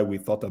reasons why we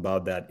thought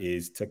about that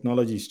is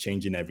technology is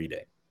changing every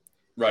day.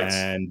 Right.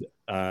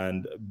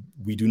 And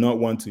we do not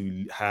want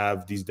to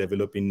have these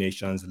developing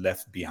nations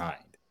left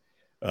behind.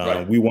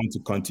 We want to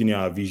continue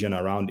our vision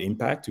around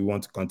impact. We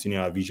want to continue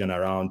our vision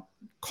around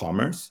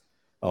commerce,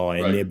 or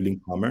enabling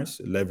commerce,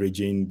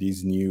 leveraging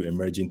these new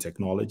emerging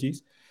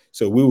technologies.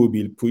 So we will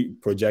be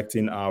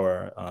projecting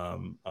our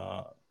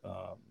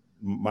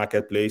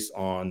marketplace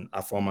on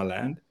AFOMA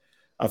Land.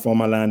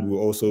 AFOMA Land will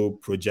also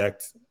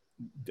project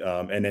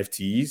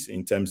NFTs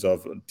in terms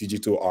of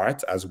digital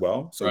art as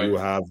well. So we will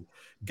have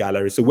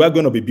galleries. So we're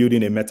going to be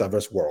building a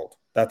metaverse world.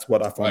 That's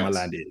what AFOMA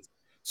Land is.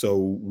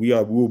 So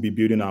we'll be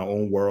building our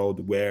own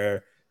world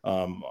where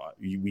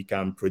we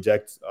can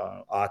project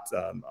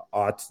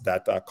art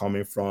that are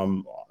coming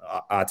from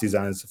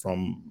artisans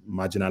from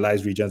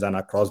marginalized regions and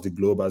across the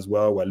globe as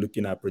well. We're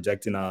looking at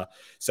projecting our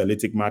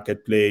Celtic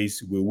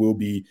marketplace. We will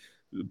be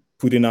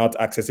putting out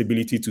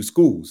accessibility to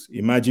schools.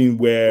 Imagine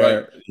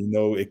where,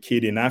 a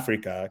kid in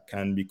Africa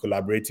can be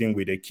collaborating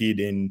with a kid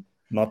in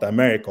North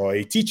America or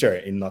a teacher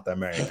in North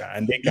America.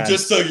 And they can you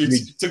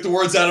took the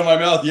words out of my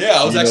mouth.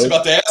 Yeah, I was actually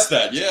about to ask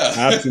that. Yeah.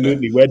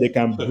 Absolutely. Where they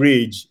can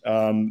bridge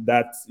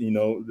that,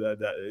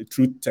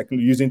 through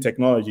using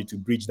technology to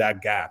bridge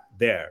that gap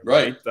there.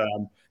 Right.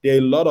 There are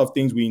a lot of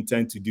things we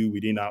intend to do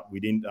within our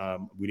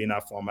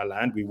AFOMA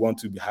land. We want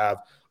to have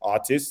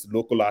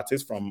local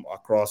artists from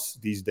across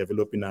these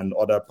developing and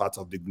other parts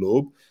of the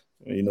globe,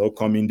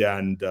 come in there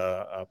and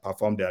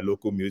perform their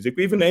local music.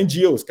 Even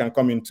NGOs can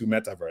come into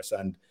Metaverse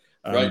and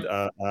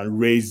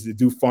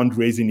do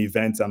fundraising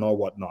events and all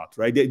whatnot.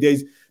 Right.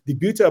 There's the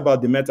beauty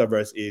about the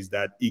Metaverse is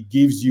that it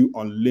gives you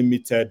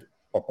unlimited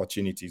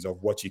opportunities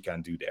of what you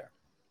can do there.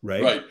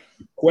 Right.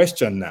 The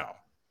question now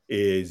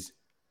is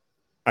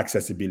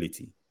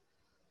accessibility.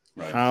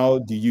 Right. How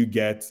do you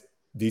get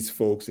these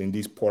folks in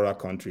these poorer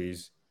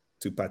countries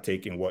to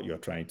partake in what you're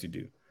trying to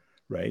do?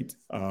 Right.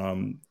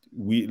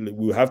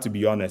 We have to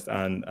be honest,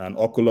 and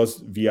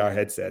Oculus VR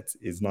headset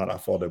is not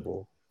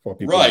affordable for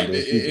people. Right.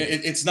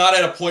 It's not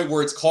at a point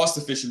where it's cost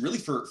efficient really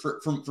for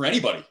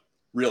anybody,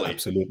 really.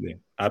 Absolutely.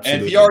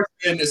 And VR has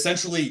been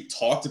essentially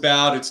talked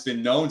about. It's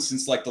been known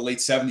since like the late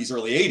 70s,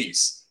 early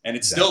 80s, and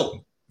it's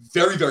still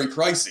very, very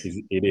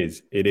pricey.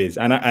 It is.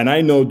 And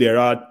I know there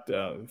are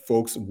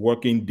folks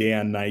working day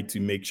and night to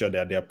make sure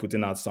that they're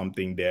putting out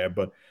something there,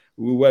 but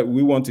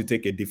we want to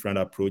take a different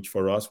approach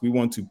for us. We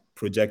want to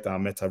project our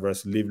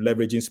metaverse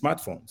leveraging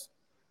smartphones,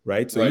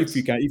 right? So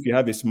if you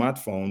have a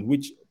smartphone,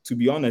 which, to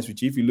be honest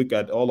with you, if you look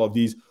at all of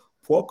these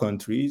poor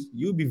countries,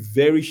 you'll be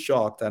very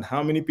shocked at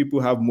how many people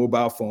have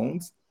mobile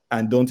phones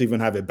and don't even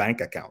have a bank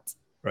account,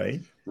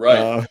 right?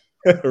 Right.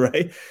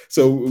 Right.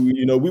 So,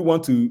 we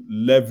want to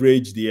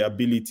leverage the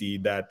ability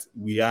that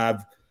we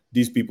have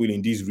these people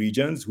in these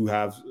regions who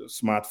have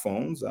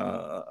smartphones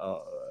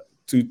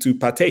to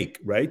partake,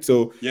 right?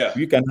 So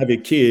you can have a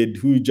kid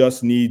who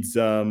just needs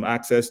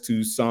access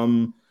to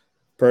some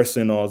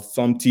person or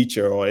some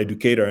teacher or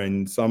educator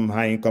in some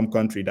high-income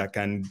country that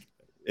can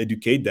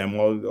educate them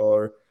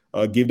or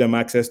give them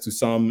access to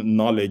some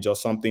knowledge or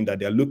something that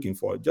they're looking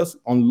for. Just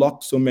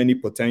unlock so many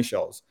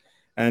potentials.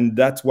 And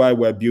that's why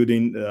we're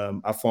building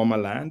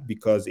AFOMA land,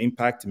 because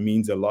impact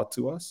means a lot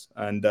to us.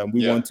 And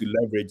we want to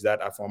leverage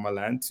that AFOMA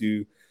land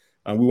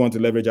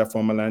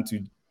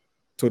to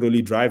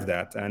totally drive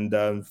that. And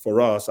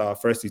for us, our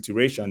first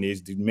iteration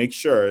is to make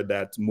sure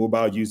that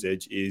mobile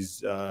usage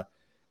we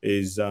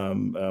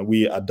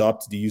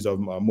adopt the use of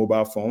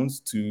mobile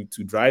phones to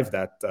drive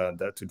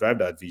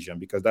that vision,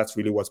 because that's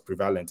really what's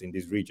prevalent in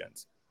these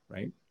regions,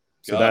 right?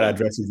 So that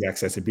addresses the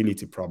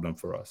accessibility problem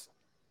for us.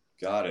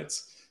 Got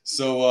it.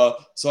 So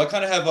I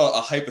kind of have a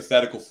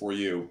hypothetical for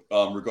you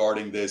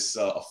regarding this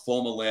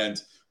AFOMA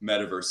land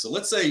metaverse. So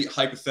let's say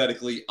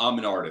hypothetically I'm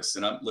an artist,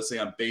 and let's say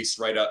I'm based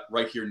right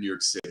here in New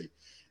York City,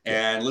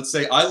 and let's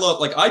say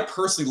I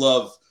personally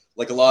love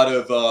like a lot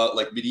of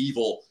like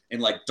medieval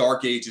and like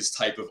dark ages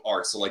type of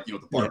art. So like, the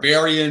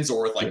barbarians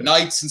or with like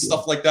knights and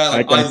stuff like that.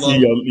 Like, I can see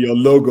your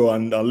logo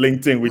on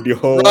LinkedIn with the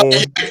whole.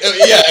 Right.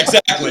 Yeah,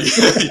 exactly.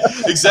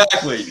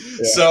 Exactly.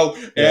 Yeah. So,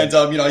 and,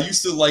 I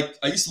used to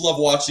love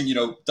watching,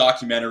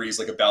 documentaries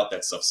like about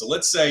that stuff. So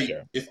let's say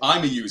if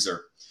I'm a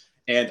user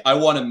and I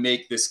want to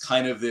make this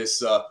kind of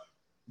this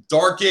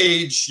dark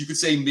age, you could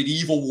say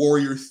medieval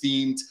warrior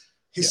themed,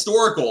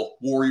 historical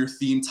warrior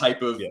themed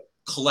type of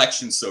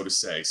collection, so to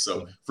say.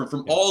 So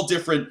from all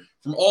different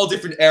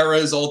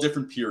eras, all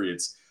different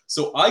periods.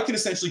 So I can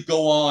essentially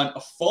go on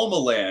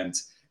AFOMA land,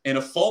 and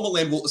AFOMA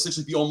land will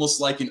essentially be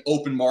almost like an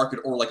open market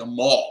or like a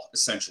mall.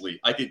 Essentially,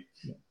 I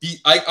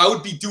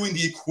would be doing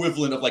the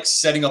equivalent of like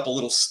setting up a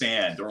little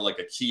stand or like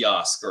a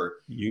kiosk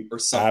or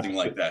something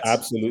like that.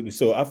 Absolutely.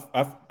 So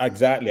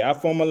exactly,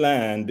 AFOMA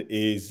land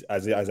is,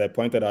 as I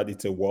pointed out,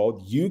 it's a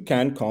world. You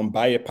can come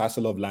buy a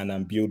parcel of land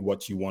and build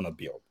what you want to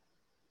build.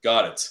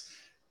 Got it.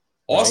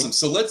 Awesome.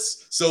 Right?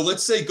 So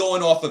let's say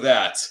going off of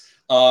that,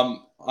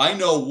 I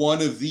know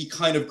one of the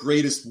kind of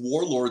greatest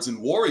warlords and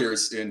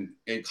warriors in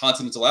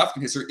continental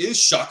African history is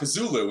Shaka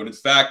Zulu. And in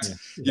fact,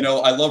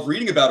 I love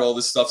reading about all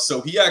this stuff.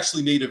 So he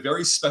actually made a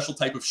very special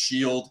type of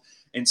shield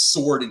and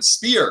sword and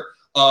spear,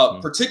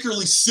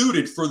 particularly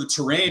suited for the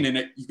terrain.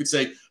 And you could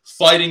say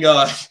fighting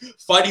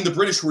the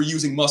British who were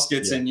using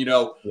muskets and,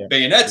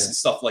 bayonets and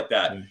stuff like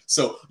that. Yeah.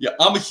 So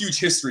I'm a huge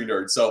history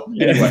nerd. So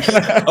anyway,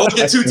 I won't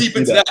get too deep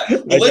into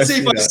that. But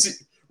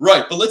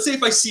let's say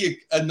if I see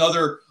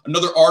another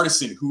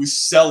artisan who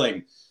is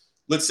selling,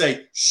 let's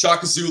say,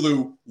 Shaka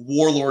Zulu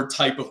warlord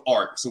type of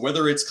art. So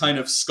whether it's kind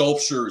of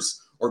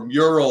sculptures or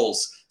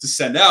murals to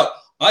send out,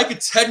 I could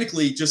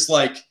technically just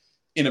like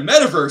in a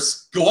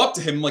metaverse go up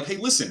to him like, hey,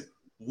 listen,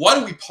 why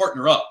don't we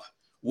partner up?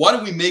 why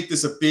don't we make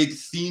this a big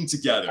theme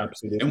together? And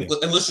Absolutely.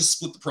 let's just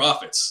split the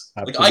profits.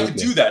 Like I could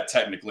Absolutely. do that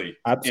technically.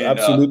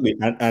 Absolutely.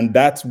 And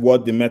that's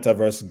what the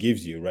metaverse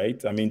gives you,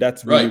 right? I mean,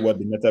 that's really Right, what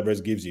the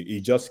metaverse gives you.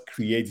 It just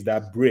creates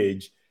that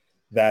bridge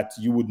that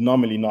you would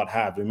normally not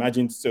have.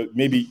 Imagine, so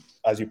maybe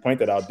as you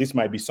pointed out, this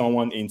might be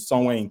somewhere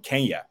in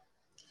Kenya,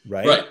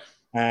 right? right,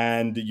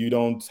 And you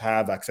don't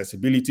have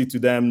accessibility to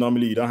them.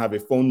 Normally, you don't have a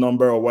phone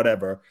number or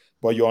whatever,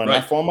 but you're in a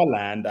right, former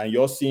land and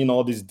you're seeing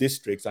all these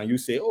districts and you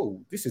say,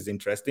 oh, this is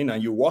interesting.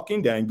 And you walk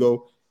in there and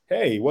go,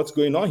 hey, what's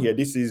going on here?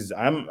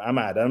 I'm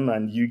Adam,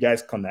 and you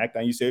guys connect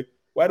and you say,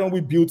 why don't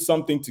we build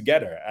something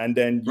together? And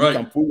then you right.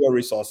 can pool your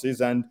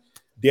resources and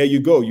there you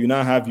go. You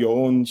now have your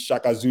own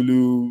Shaka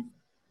Zulu,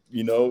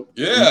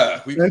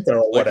 Yeah, we center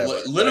or like whatever,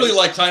 literally right?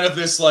 like kind of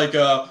this like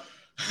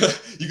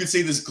you could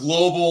say this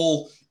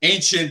global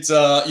ancient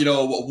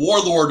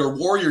warlord or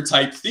warrior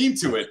type theme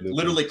to it. Absolutely.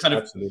 Literally kind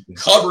of Absolutely.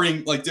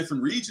 covering like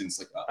different regions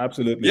like that.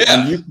 Absolutely.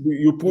 And Yeah,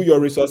 you pull your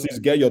resources,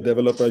 get your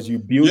developers, you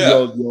build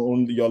yeah,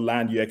 your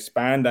land, you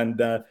expand, and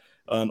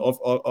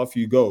off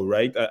you go,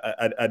 right?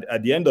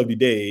 At the end of the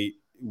day,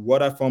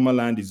 what a former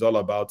land is all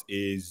about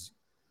is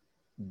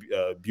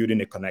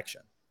building a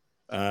connection.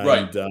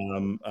 right,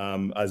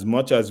 And as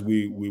much as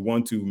we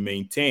want to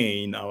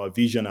maintain our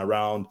vision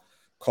around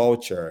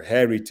culture,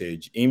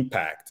 heritage,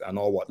 impact, and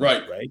all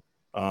whatnot, right,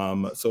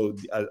 right? So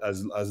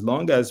as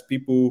long as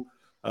people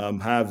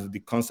have the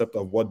concept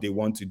of what they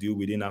want to do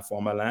within a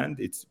former land,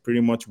 it's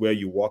pretty much where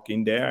you walk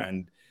in there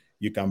and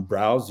you can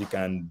browse, you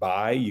can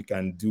buy, you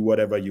can do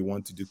whatever you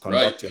want to do, right,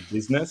 conduct your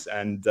business,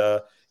 and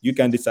you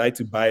can decide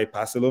to buy a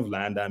parcel of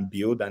land and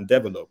build and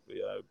develop.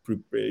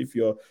 If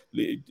you're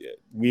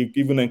we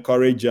even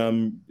encourage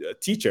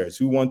teachers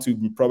who want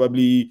to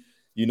probably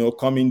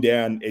come in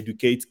there and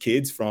educate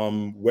kids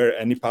from where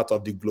any part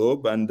of the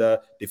globe, and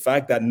the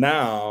fact that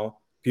now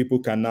people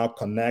can now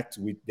connect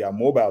with their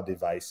mobile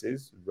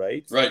devices,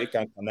 right? right, They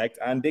can connect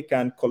and they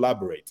can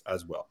collaborate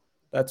as well.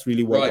 That's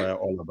really what right. we're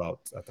all about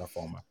at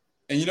AFOMA.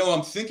 And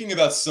I'm thinking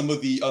about some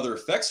of the other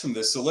effects from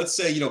this. So let's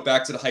say,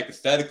 back to the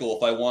hypothetical,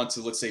 if I want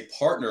to, let's say,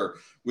 partner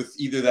with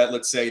either that,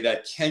 let's say,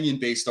 that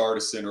Kenyan-based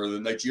artisan or the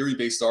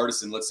Nigerian-based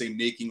artisan, let's say,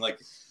 making like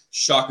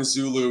Shaka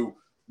Zulu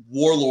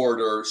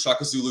warlord or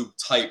Shaka Zulu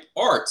type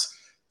art,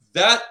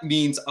 that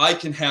means I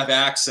can have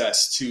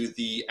access to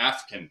the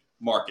African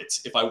market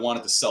if I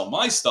wanted to sell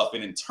my stuff.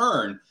 And in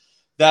turn,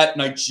 that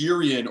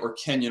Nigerian or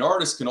Kenyan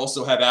artist can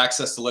also have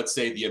access to, let's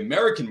say, the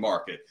American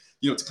market,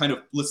 to kind of,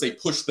 let's say,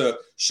 push the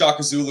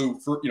Shaka Zulu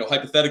for,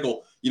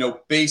 hypothetical,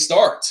 based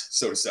art,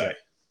 so to Yeah, say.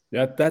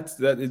 yeah, that's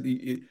that.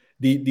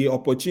 The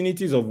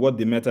opportunities of what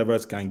the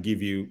metaverse can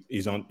give you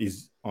is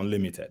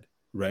unlimited,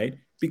 right?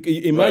 Because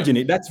Right, imagine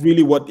it. That's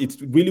really what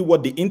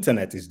the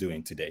internet is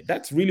doing today.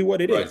 That's really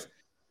what it right, is.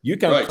 You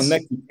can right,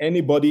 connect with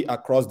anybody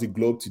across the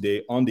globe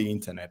today on the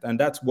internet, and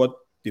that's what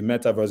the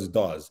metaverse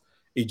does.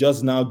 It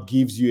just now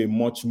gives you a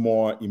much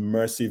more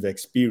immersive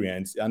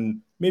experience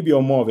and maybe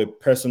a more of a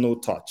personal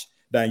touch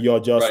than you're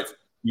right, just,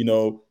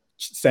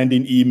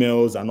 sending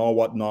emails and all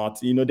whatnot.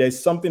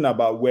 There's something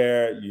about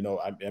where,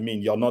 I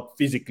mean, you're not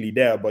physically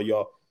there, but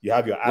you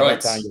have your right,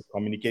 avatar and you're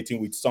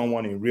communicating with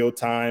someone in real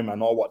time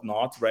and all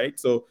whatnot, right?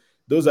 So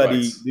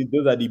right,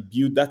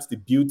 that's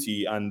the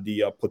beauty and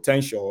the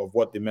potential of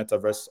what the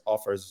metaverse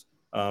offers,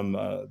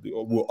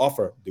 will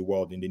offer the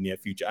world in the near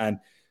future. And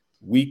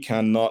we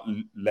cannot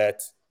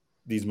let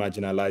these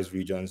marginalized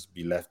regions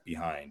be left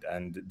behind.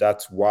 And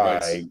that's right,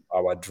 why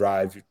our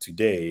drive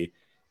today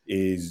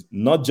is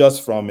not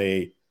just from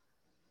a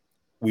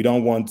we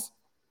don't want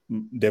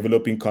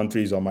developing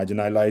countries or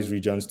marginalized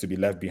regions to be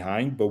left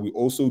behind, but we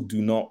also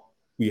do not.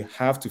 We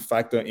have to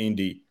factor in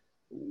the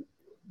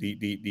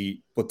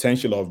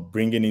potential of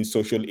bringing in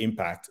social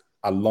impact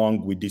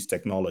along with these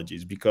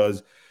technologies,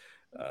 because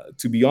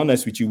to be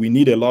honest with you, we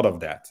need a lot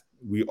of that.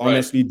 We right,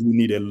 honestly do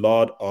need a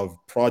lot of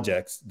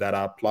projects that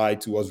are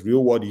applied towards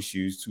real world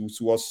issues,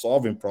 towards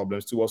solving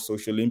problems, towards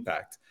social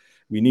impact.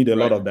 We need a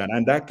lot right, of that.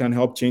 And that can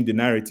help change the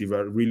narrative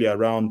really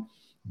around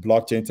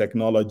blockchain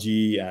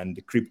technology and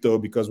crypto,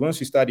 because once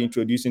you start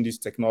introducing these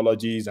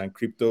technologies and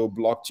crypto,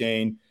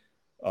 blockchain,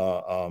 uh,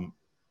 um,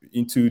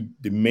 into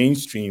the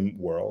mainstream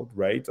world,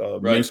 right?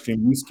 right,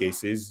 Mainstream use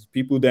cases,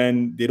 people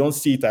then they don't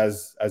see it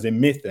as a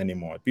myth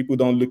anymore. People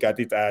don't look at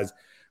it as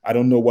I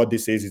don't know what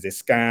this is a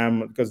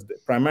scam, because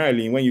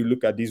primarily when you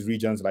look at these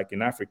regions like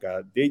in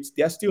Africa,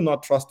 they're still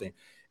not trusting.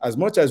 As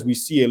much as we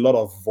see a lot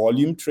of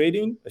volume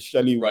trading,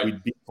 especially right,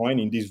 with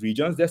Bitcoin in these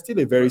regions, there's still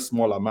a very right.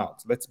 small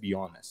amount. Let's be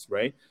honest,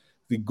 right?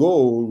 The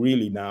goal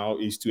really now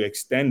is to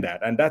extend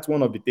that, and that's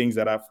one of the things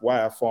that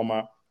why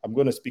I'm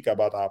going to speak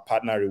about our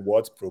partner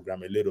rewards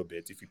program a little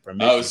bit, if you I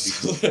permit me,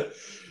 because was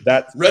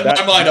that read that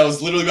my mind. I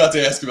was literally about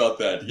to ask about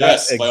that.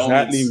 that's Yes, by all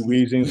exactly means.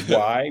 reasons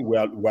why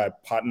we're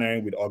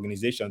partnering with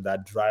organizations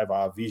that drive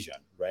our vision,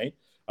 right?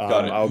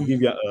 Got it. I'll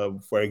give you,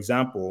 for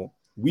example,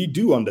 we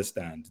do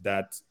understand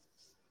that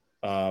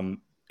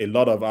a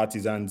lot of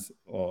artisans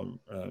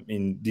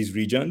in these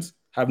regions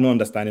have no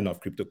understanding of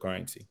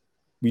cryptocurrency.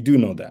 We do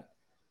know that,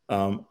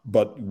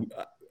 but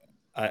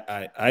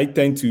I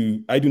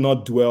do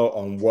not dwell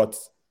on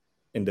what's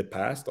in the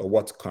past or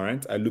what's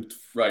current. I look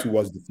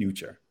towards the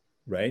future,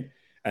 right?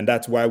 And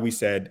that's why we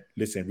said,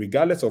 listen,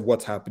 regardless of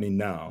what's happening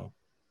now,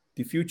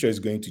 the future is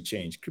going to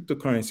change.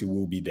 Cryptocurrency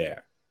will be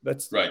there.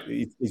 That's right.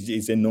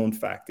 It's a known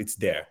fact. It's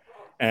there.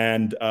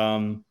 And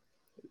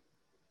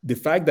the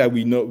fact that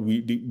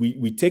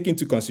we take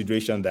into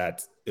consideration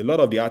that a lot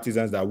of the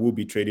artisans that will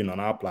be trading on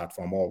our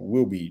platform or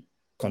will be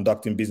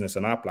conducting business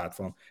on our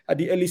platform at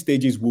the early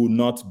stages will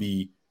not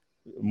be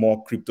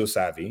more crypto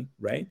savvy,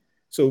 right?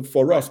 So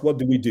for us, what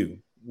do we do?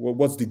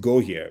 What's the goal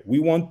here? We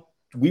want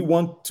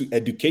to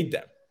educate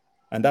them.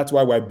 And that's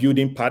why we're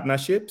building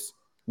partnerships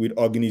with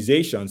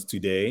organizations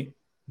today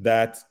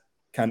that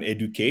can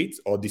educate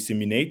or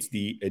disseminate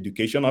the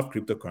education of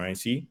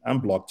cryptocurrency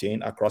and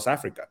blockchain across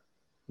Africa,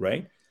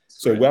 right?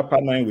 So we're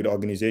partnering with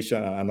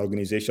an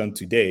organization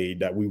today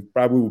that we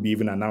probably will be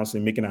even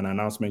making an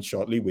announcement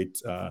shortly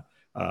with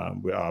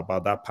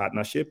about that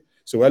partnership.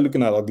 So we're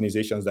looking at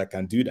organizations that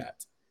can do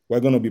that. We're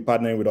going to be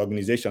partnering with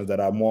organizations that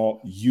are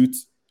more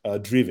youth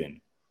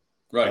driven.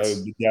 Right.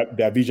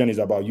 Their vision is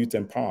about youth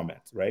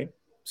empowerment, right?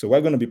 So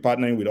we're going to be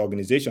partnering with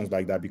organizations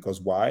like that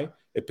because why?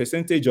 A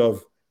percentage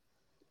of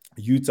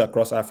youth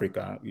across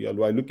Africa,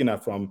 we're looking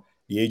at from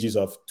the ages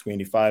of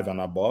 25 and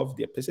above,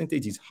 the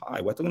percentage is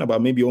high. We're talking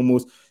about maybe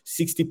almost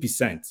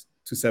 60%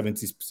 to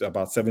 70%,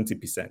 about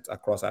 70%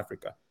 across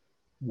Africa.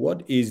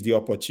 What is the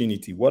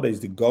opportunity? What is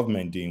the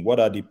government doing? What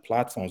are the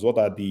platforms? What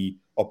are the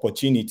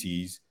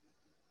opportunities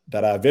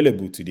that are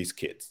available to these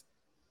kids?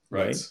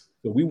 Right. So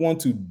we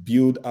want to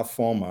build a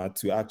format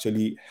to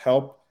actually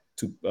help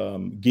to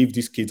give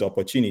these kids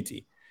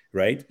opportunity.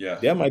 Right. Yeah.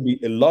 There might be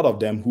a lot of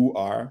them who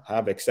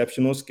have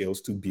exceptional skills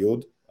to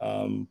build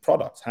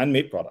products,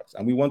 handmade products,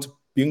 and we want to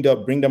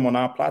bring them on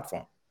our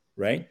platform.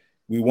 Right.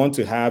 We want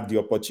to have the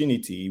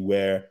opportunity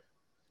where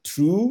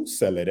through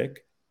Celedic,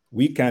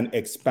 we can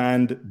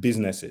expand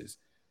businesses.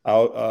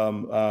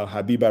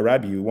 Habiba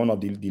Rabiu, one of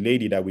the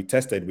lady that we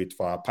tested with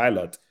for our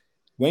pilot,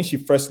 when she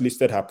first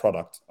listed her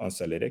product on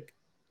Celedic,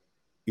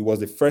 it was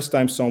the first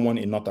time someone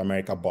in North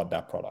America bought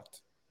that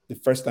product. The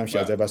first time she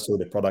has ever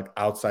sold a product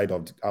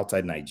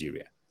outside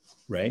Nigeria,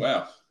 right?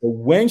 Wow. But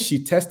when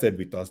she tested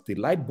with us, the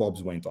light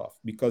bulbs went off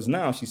because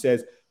now she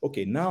says,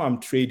 okay, now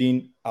I'm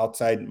trading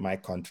outside my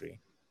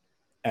country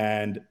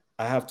and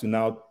I have to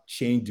now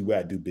change the way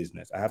I do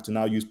business. I have to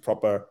now use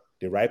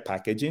the right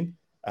packaging.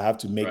 I have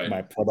to make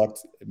my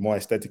product more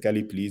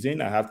aesthetically pleasing.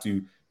 I have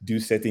to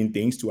do certain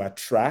things to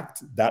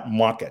attract that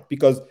market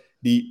because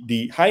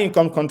the high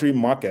income country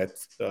market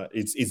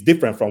is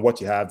different from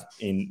what you have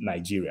in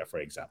Nigeria, for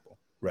example,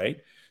 right?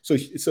 So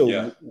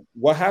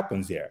what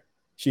happens here?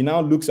 She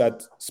now looks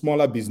at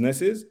smaller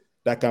businesses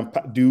that can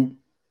build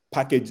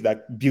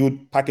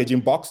packaging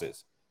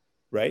boxes,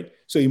 right?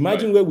 So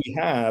imagine where we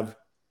have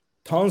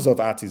tons of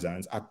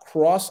artisans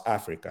across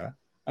Africa,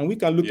 and we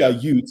can look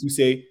at you to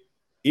say,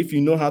 if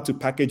you know how to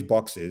package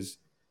boxes,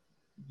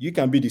 you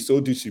can be the sole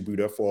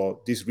distributor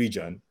for this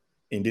region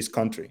in this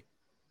country.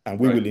 And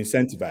we will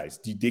incentivize.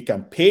 They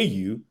can pay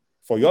you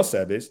for your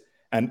service.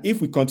 And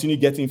if we continue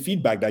getting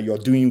feedback that you're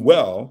doing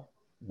well,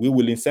 we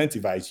will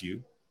incentivize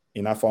you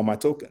in our AFOMA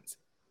tokens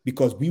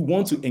because we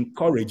want to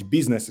encourage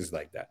businesses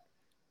like that,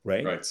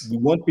 right? We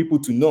want people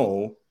to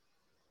know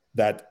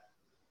that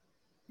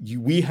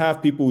we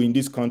have people in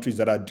these countries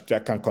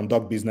that can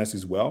conduct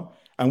businesses well.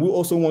 And we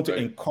also want to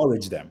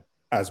encourage them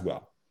as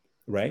well.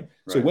 Right.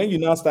 So when you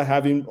now start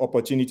having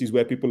opportunities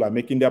where people are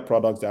making their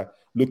products, they're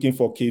looking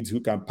for kids who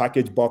can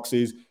package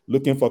boxes,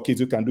 looking for kids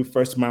who can do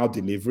first mile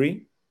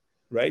delivery,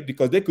 right?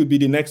 Because they could be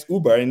the next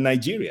Uber in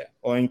Nigeria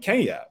or in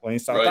Kenya or in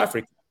South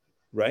Africa,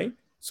 right?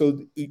 So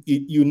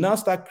you now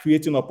start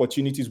creating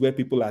opportunities where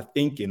people are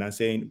thinking and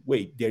saying,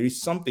 wait, there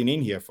is something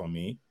in here for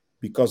me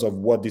because of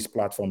what this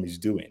platform is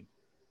doing,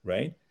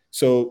 right?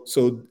 So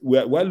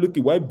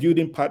we're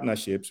building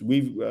partnerships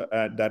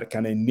that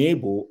can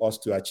enable us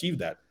to achieve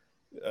that.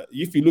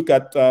 If you look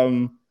at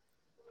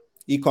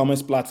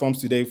e-commerce platforms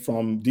today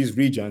from these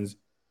regions,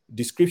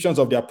 descriptions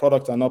of their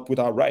products are not put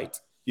out right.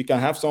 You can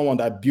have someone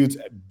that builds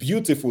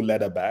beautiful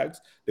leather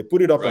bags, they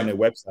put it up on a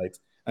website,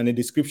 and the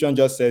description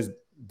just says,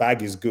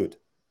 bag is good.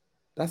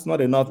 That's not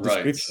enough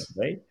description,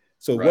 right?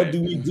 So what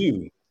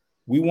do?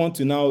 We want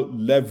to now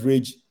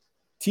leverage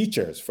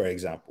teachers, for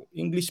example,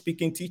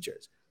 English-speaking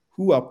teachers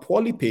who are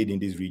poorly paid in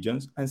these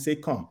regions and say,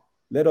 come,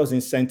 let us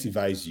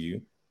incentivize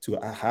you to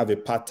have a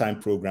part-time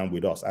program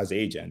with us as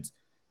agents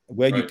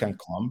where you can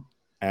come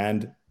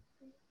and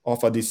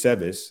offer this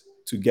service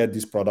to get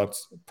these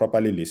products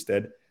properly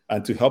listed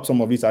and to help some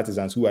of these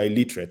artisans who are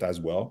illiterate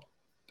as well,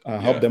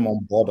 help them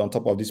on board on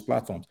top of these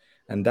platforms.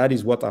 And that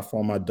is what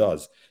AFOMA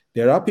does.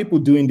 There are people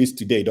doing this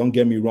today, don't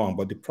get me wrong,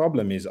 but the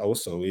problem is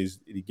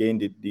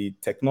again, the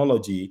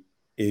technology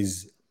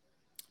is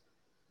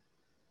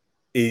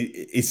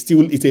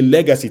it's a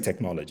legacy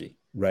technology.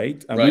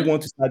 Right. And we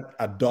want to start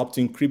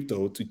adopting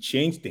crypto to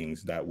change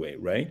things that way.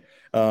 Right.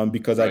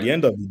 Because at the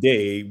end of the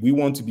day, we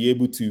want to be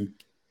able to,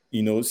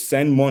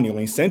 send money or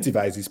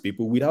incentivize these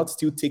people without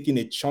still taking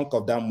a chunk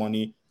of that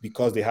money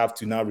because they have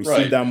to now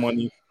receive that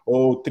money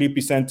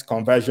 3%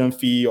 conversion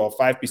fee or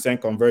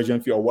 5%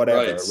 conversion fee or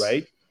whatever,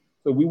 right?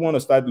 So we want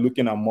to start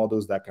looking at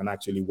models that can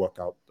actually work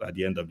out at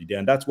the end of the day.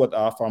 And that's what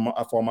our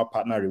former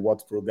partner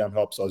rewards program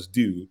helps us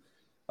do,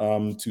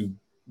 to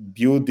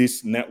build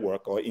this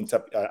network or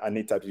an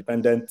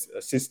interdependent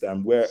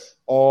system where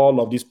all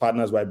of these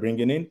partners we're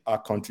bringing in are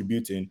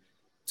contributing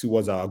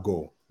towards our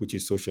goal, which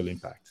is social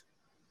impact.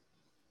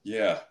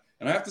 Yeah.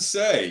 And I have to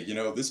say,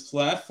 this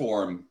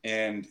platform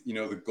and,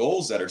 the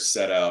goals that are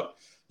set out,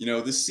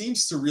 this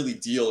seems to really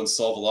deal and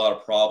solve a lot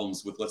of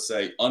problems with, let's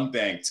say,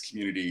 unbanked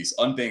communities,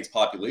 unbanked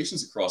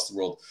populations across the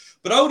world.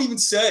 But I would even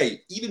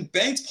say even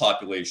banked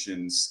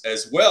populations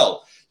as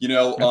well.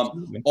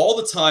 All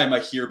the time I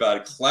hear about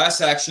it,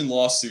 class action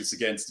lawsuits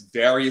against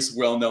various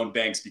well-known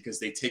banks because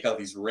they take out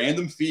these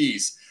random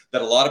fees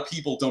that a lot of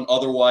people don't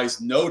otherwise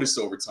notice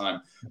over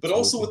time. But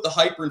also with the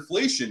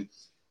hyperinflation,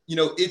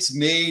 it's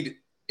made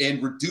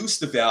and reduce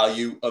the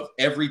value of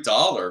every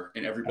dollar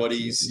in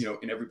everybody's,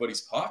 in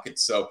everybody's pocket.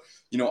 So,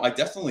 I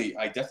definitely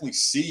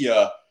see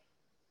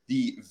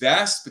the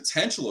vast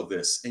potential of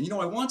this. And,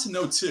 I want to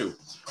know too,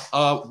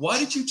 why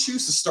did you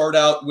choose to start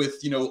out with,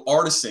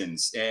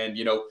 artisans and,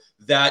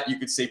 that you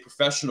could say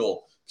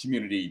professional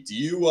community? Do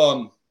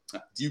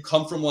you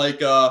come from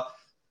like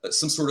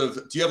some sort of,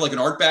 do you have like an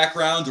art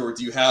background, or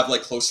do you have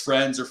like close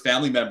friends or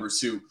family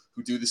members who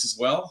do this as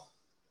well?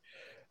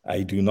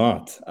 I do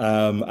not.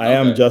 I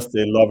am just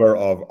a lover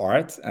of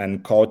art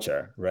and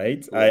culture,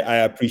 right? Cool. I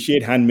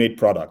appreciate handmade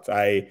products.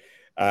 I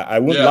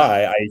won't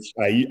lie.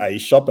 I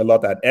shop a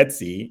lot at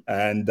Etsy,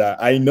 and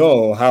I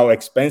know how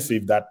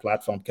expensive that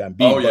platform can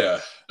be.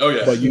 But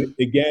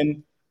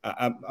I'm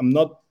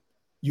not.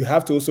 You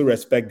have to also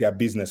respect their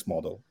business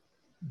model.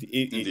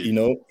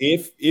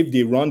 If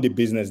they run the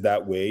business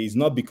that way, it's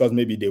not because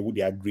maybe they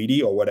are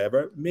greedy or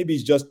whatever. Maybe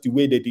it's just the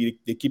way that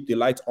they keep the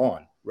lights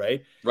on.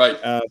 Right.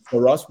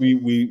 For us, we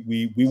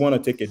want to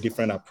take a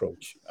different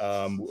approach.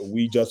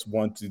 We just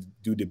want to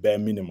do the bare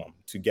minimum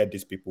to get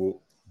these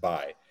people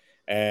by.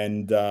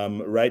 And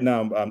right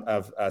now,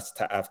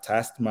 I've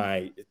tasked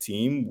my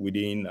team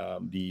within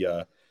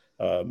the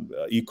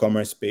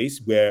e-commerce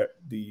space where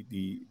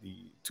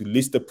to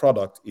list the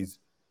product is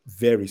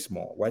very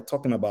small. We're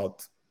talking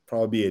about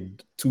probably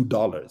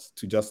 $2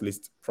 to just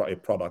list a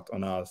product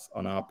on our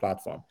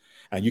platform.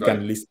 And you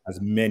can list as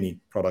many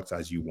products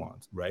as you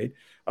want, right?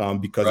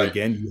 Because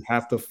again, you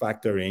have to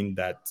factor in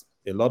that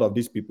a lot of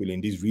these people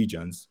in these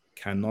regions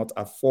cannot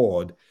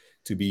afford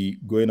to be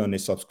going on a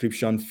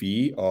subscription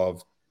fee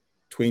of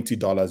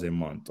 $20 a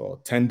month or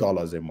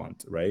 $10 a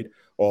month, right?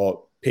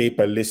 Or pay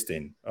per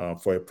listing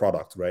for a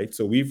product, right?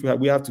 So we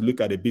have to look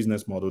at a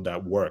business model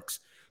that works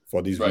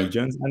for these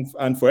regions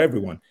and for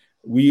everyone.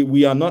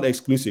 We are not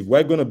exclusive.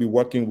 We're going to be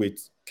working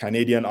with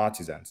Canadian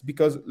artisans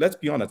because let's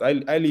be honest,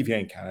 I live here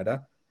in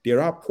Canada. There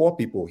are poor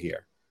people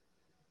here,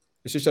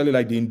 especially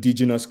like the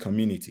indigenous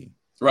community.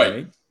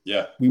 Right?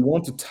 Yeah. We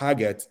want to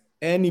target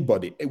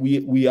anybody.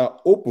 We are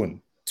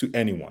open to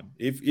anyone.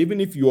 Even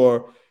if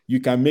you're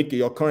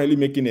currently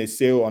making a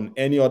sale on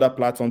any other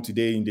platform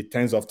today in the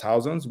tens of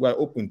thousands, we're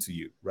open to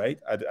you, right?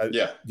 At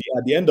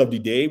the end of the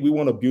day, we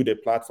want to build a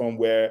platform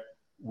where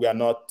we are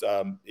not,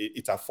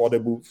 it's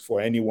affordable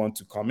for anyone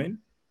to come in.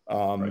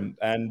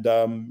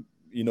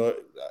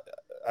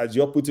 As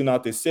you're putting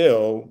out a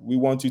sale, we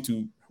want you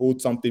to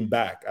hold something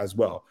back as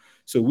well.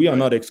 So we are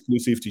not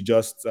exclusive to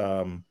just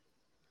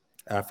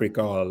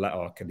Africa or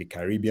the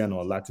Caribbean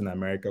or Latin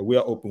America. We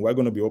are open. We're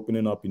going to be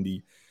opening up in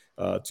the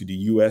to the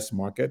US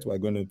market. We're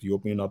going to be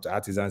opening up to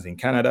artisans in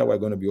Canada. We're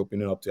going to be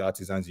opening up to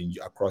artisans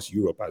across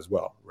Europe as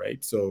well,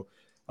 right? So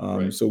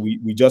so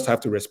we just have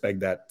to respect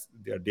that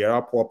there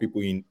are poor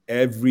people in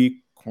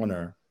every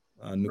corner,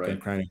 nook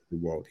and cranny of the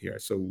world here.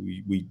 So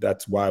we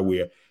that's why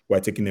we're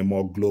taking a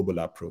more global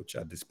approach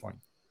at this point.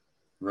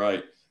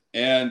 Right.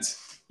 And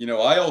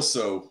I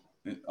also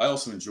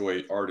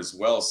enjoy art as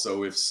well.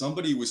 So if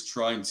somebody was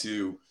trying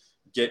to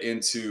get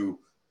into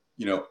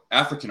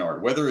African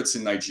art, whether it's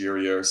in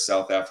Nigeria or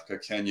South Africa,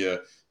 Kenya,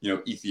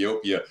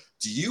 Ethiopia,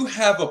 do you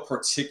have a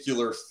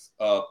particular,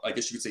 I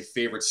guess you could say,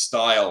 favorite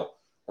style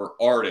or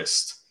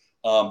artist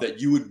that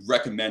you would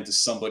recommend to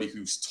somebody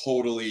who's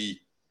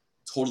totally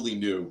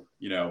new,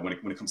 when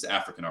it comes to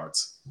African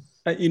arts?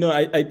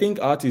 I think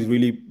art is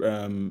really,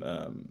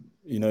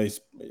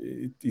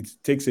 it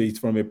takes it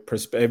from a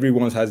perspective.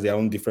 Everyone has their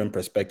own different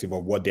perspective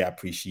of what they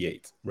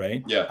appreciate,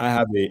 right? Yeah. I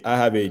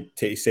have a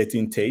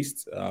certain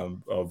taste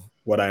of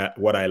what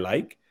I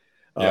like.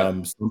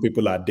 Some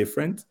people are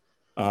different.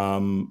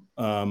 So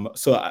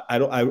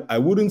I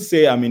wouldn't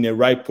say I'm in a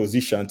right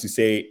position to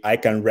say I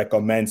can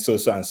recommend so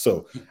and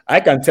so.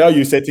 I can tell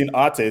you certain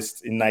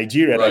artists in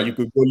Nigeria that you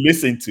could go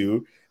listen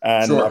to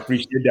and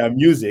appreciate their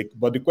music.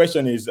 But the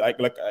question is, I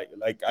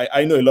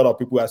know a lot of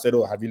people have said,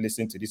 "Oh, have you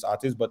listened to this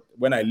artist?" But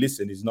when I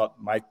listen, it's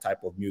not my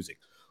type of music.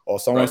 Or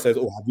someone says,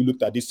 "Oh, have you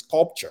looked at this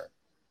sculpture?"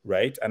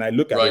 Right? And I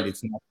look at it,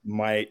 it's not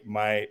my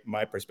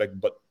perspective.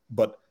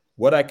 But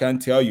what I can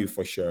tell you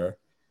for sure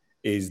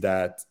is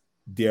that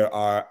there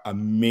are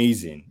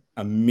amazing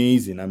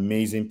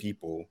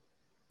people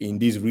in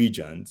these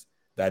regions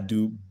that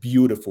do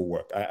beautiful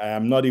work. I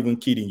am not even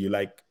kidding you.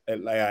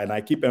 And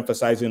I keep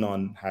emphasizing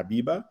on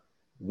Habiba.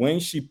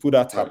 When she put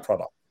out her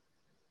product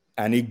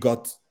and it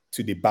got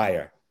to the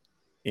buyer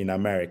in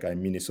America,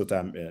 in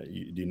Minnesota, the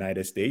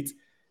United States,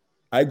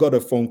 I got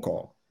a phone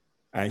call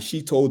and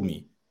she told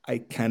me, I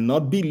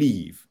cannot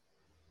believe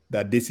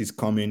that this is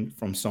coming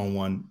from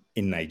someone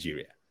in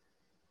Nigeria.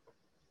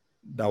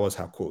 That was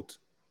her quote.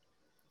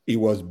 It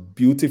was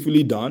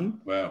beautifully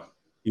done. Wow.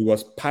 It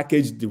was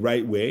packaged the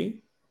right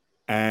way.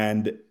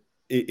 And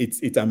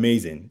it's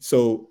amazing.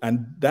 So,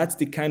 and that's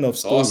the kind of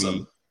story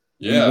awesome.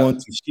 we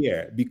want to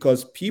share,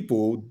 because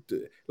people,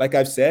 like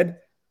I've said,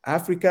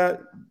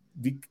 Africa,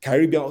 the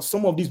Caribbean,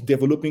 some of these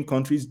developing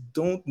countries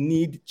don't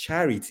need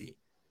charity.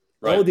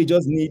 Right. All they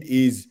just need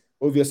is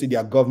obviously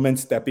their government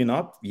stepping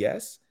up,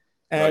 yes,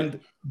 and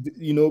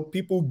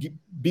people give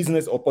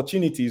business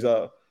opportunities,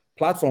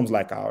 platforms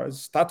like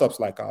ours, startups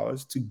like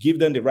ours, to give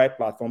them the right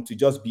platform to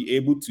just be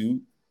able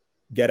to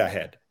get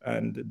ahead.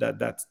 And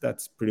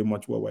that's pretty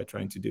much what we're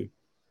trying to do.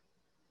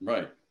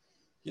 Right.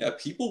 Yeah,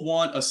 people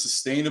want a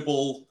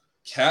sustainable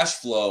cash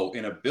flow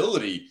and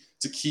ability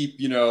to keep,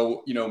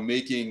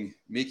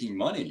 making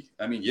money.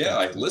 I mean,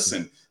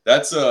 listen,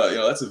 that's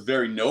a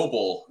very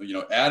noble,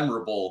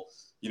 admirable,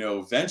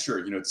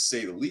 venture, to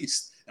say the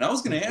least. And I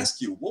was going to ask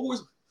you,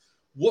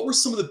 what were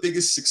some of the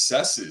biggest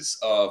successes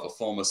of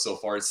AFOMA so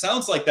far? It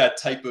sounds like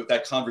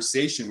that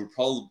conversation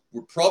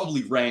would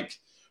probably rank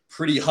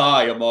pretty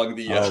high among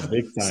the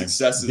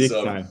successes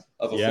of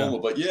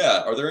AFOMA. But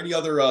are there any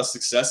other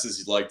successes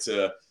you'd like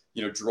to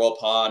draw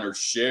upon or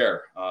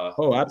share?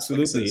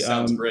 Absolutely. Like I said,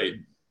 sounds great.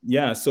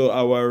 Yeah, so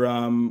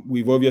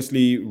we've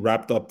obviously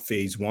wrapped up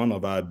phase 1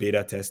 of our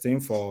beta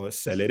testing for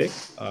Celedic.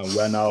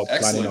 We're now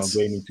planning on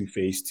going into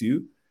phase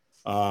 2.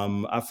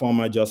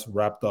 AFOMA just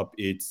wrapped up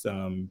its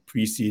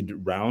pre-seed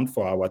round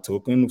for our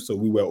token, so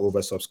we were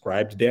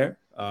oversubscribed there.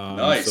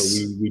 Nice.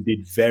 So we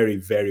did very,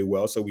 very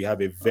well. So we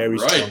have a very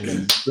strong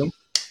momentum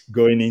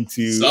going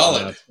into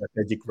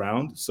strategic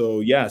round.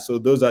 So so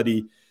those are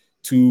the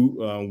two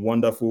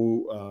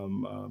wonderful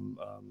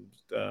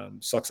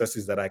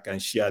successes that I can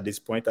share at this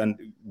point.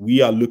 And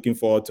we are looking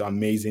forward to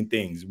amazing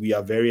things. We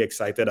are very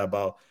excited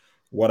about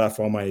what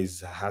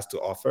AFOMA has to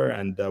offer,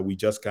 and we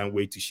just can't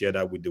wait to share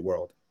that with the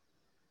world.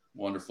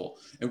 Wonderful.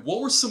 And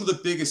what were some of the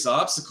biggest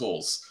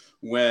obstacles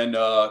when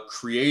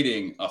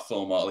creating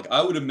AFOMA? Like,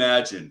 I would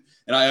imagine,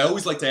 and I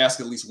always like to ask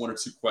at least 1 or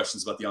 2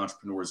 questions about the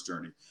entrepreneur's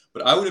journey,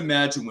 but I would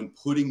imagine when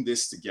putting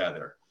this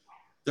together,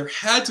 there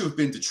had to have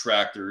been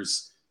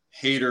detractors,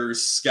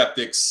 haters,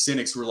 skeptics,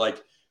 cynics who were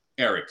like,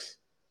 Eric,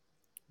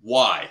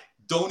 why?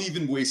 Don't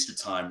even waste your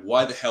time.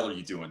 Why the hell are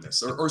you doing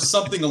this? Or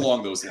something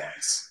along those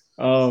lines.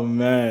 Oh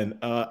man,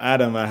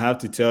 Adam, I have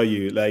to tell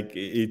you, like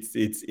it's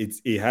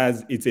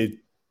a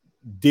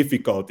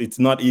difficult. It's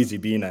not easy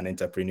being an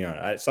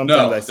entrepreneur.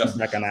 Sometimes I sit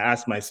back and I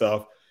ask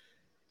myself,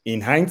 in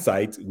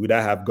hindsight, would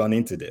I have gone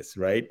into this?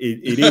 Right?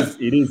 It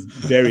is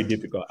very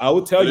difficult. I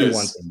will tell you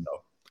one thing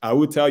though. I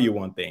will tell you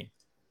one thing.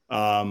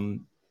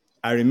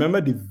 I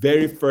remember the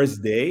very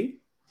first day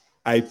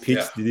I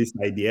pitched this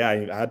idea.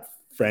 I had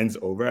friends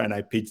over and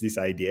I pitched this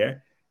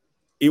idea.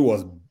 It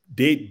was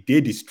they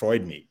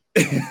destroyed me.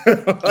 It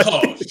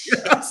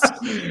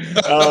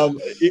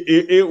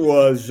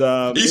was.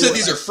 You said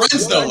these are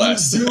friends, no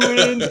less. This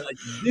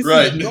is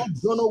not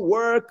gonna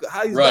work.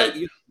 How is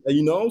that?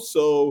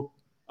 So,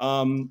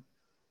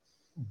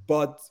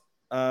 but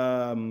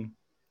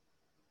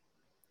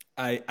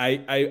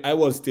I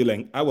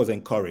was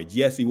encouraged.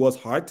 Yes, it was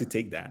hard to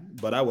take that,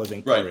 but I was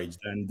encouraged,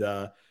 and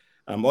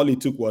all it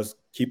took was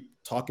keep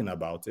talking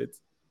about it.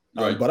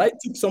 But I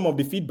took some of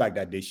the feedback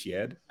that they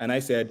shared, and I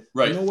said,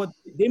 you know what,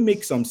 they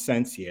make some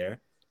sense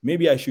here.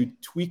 Maybe I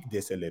should tweak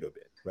this a little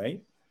bit,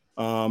 right?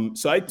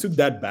 So I took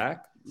that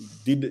back,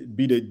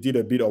 did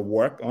a bit of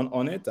work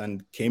on it,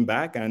 and came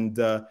back, and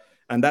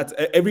that's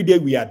every day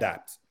we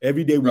adapt.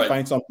 Every day we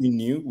find something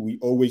new. We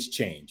always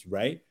change,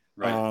 right?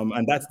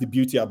 And that's the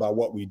beauty about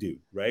what we do,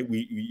 right?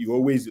 You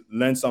always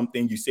learn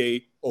something. You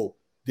say, oh,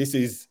 this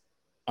is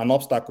an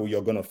obstacle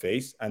you're going to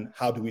face, and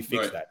how do we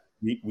fix that?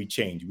 We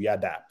change, we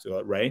adapt,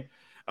 right?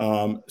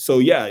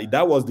 So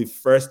that was the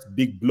first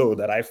big blow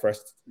that I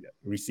first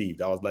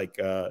received. I was like,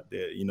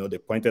 they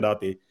pointed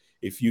out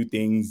a few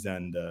things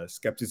and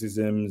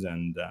skepticisms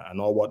and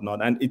all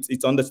whatnot, and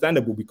it's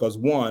understandable because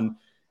one,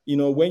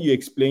 when you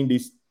explain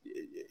this,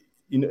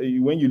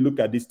 when you look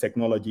at this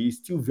technology, it's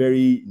still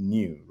very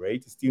new, right?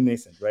 It's still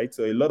nascent, right?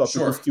 So a lot of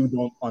people still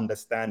don't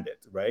understand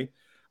it, right?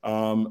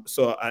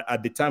 So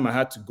at the time, I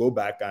had to go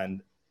back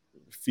and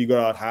figure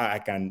out how I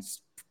can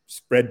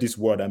spread this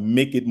word and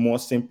make it more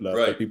simpler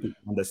for people to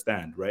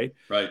understand, right?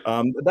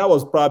 That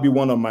was probably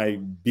one of my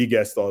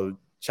biggest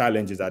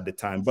challenges at the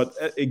time. But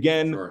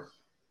again,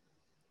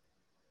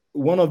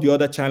 one of the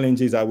other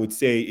challenges I would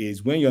say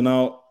is when you're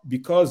now,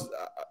 because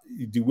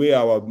the way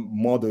our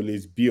model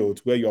is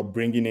built, where you're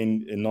bringing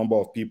in a number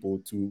of people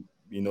to,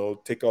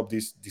 take up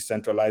this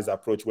decentralized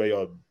approach where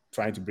you're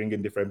trying to bring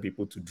in different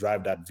people to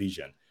drive that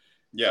vision.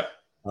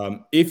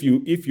 If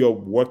you're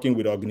working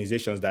with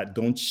organizations that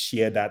don't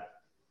share that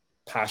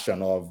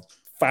passion of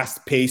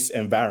fast-paced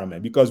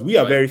environment, because we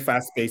are very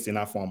fast-paced in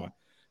AFOMA.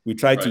 We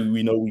try to,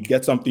 we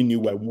get something new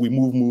where we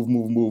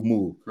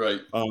move. Right.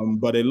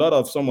 But a lot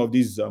of some of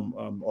these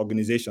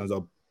organizations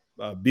or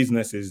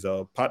businesses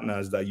or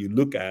partners that you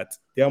look at,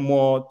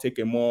 take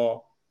a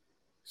more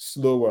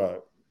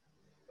slower,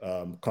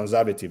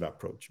 conservative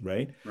approach,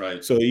 right?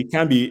 Right. So it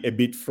can be a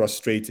bit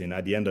frustrating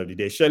at the end of the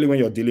day, especially when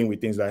you're dealing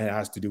with things that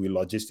has to do with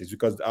logistics,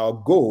 because our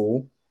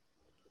goal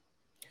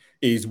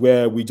is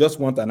where we just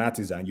want an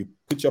artisan. You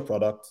put your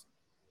product,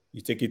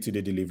 you take it to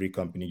the delivery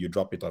company, you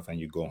drop it off, and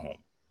you go home.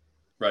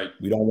 Right.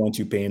 We don't want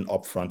you paying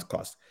upfront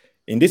costs.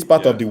 In this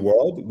part of the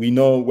world, we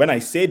know when I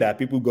say that,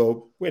 people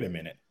go, wait a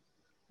minute,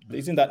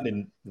 isn't that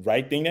the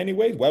right thing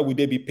anyway? Why would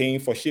they be paying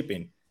for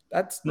shipping?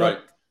 That's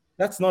not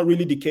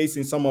really the case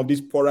in some of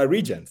these poorer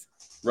regions.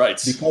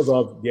 Right. Because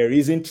of there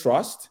isn't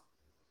trust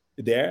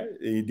there.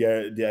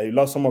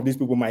 Some of these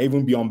people might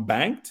even be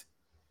unbanked.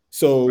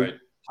 So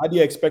how do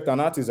you expect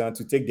an artisan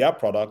to take their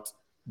product,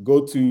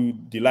 go to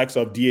the likes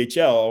of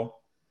DHL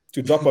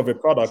to drop off a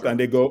product, and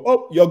they go,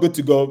 oh, you're good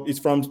to go. It's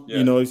from,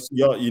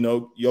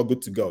 you're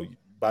good to go.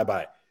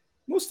 Bye-bye.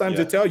 Most times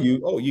they tell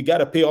you, oh, you got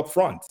to pay up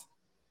front.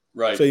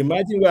 Right. So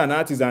imagine where an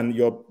artisan,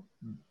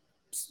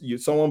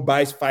 someone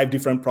buys 5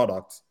 different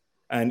products,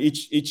 and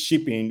each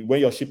shipping, when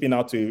you're shipping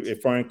out to a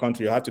foreign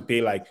country, you have to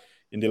pay like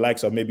in the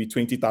likes of maybe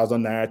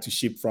 20,000 naira to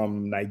ship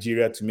from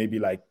Nigeria to maybe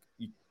like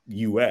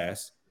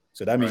US.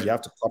 So that means you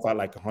have to cover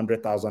like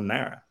 100,000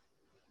 naira,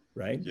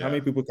 right? How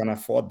many people can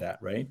afford that,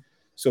 right?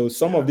 So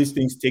some of these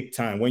things take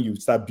time when you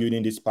start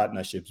building these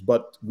partnerships,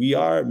 but we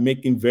are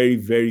making very,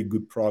 very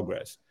good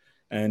progress.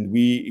 And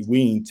we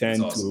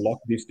intend to lock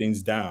these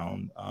things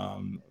down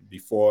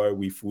before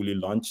we fully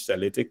launch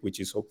Celletic, which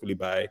is hopefully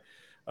by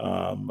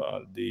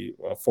the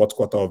fourth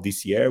quarter of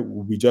this year.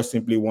 We just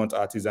simply want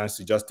artisans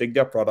to just take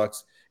their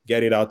products,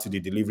 get it out to the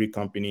delivery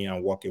company,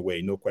 and walk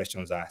away, no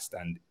questions asked,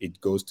 and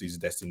it goes to its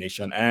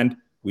destination, and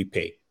we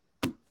pay,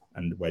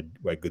 and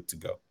we're good to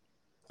go.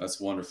 That's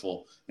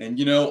wonderful. And,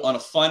 on a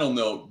final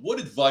note,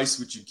 what advice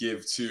would you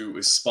give to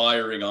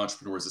aspiring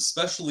entrepreneurs,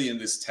 especially in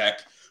this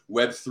tech,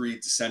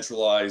 Web3,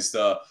 decentralized,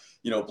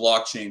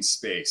 blockchain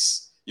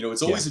space?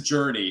 It's always a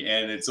journey,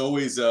 and it's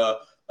always a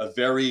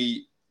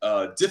very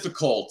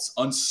difficult,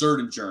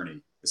 uncertain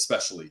journey,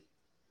 especially.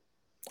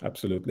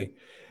 Absolutely.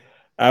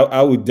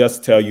 I would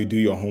just tell you, do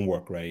your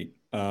homework, right?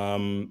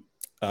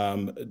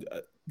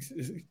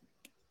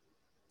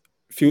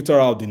 Filter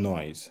out the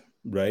noise,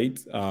 right?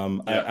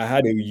 I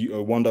had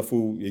a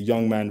wonderful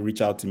young man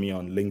reach out to me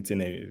on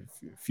LinkedIn a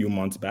few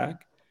months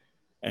back,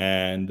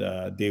 and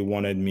they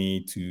wanted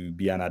me to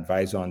be an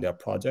advisor on their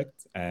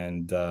project.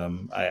 And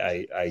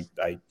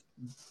I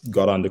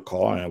got on the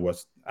call, and I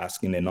was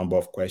asking a number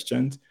of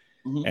questions.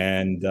 Mm-hmm.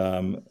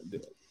 And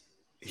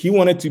he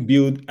wanted to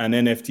build an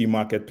NFT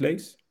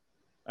marketplace,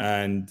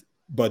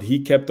 but he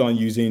kept on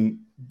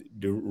using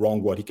the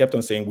wrong word. He kept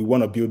on saying, we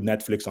want to build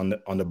Netflix on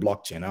the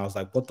blockchain. I was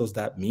like, what does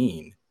that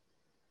mean?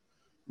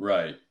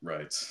 Right.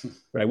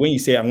 When you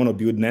say I want to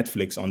build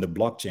Netflix on the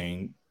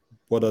blockchain,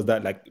 what does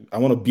that like? I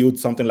want to build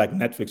something like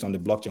Netflix on the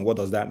blockchain. What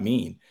does that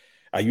mean?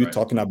 Are you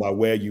talking about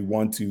where you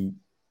want to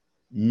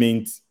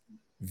mint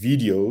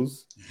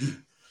videos?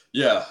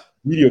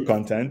 Video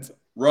content.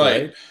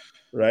 Right.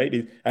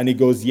 And he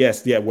goes,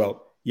 yes, I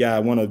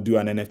want to do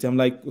an NFT. I'm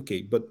like,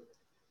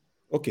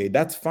 okay,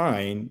 that's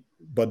fine.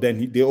 But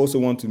then they also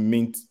want to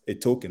mint a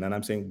token. And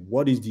I'm saying,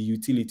 what is the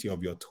utility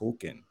of your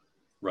token?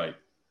 Right.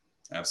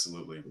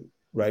 Absolutely.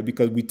 Right.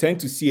 Because we tend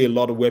to see a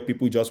lot of where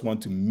people just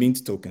want to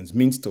mint tokens,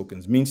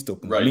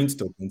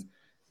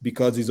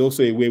 because it's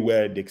also a way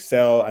where they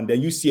sell. And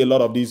then you see a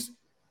lot of these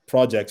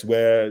projects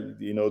where,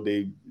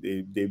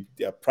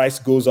 their price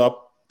goes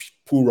up,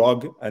 pull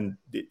rug, and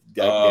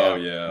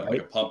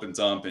like a pump and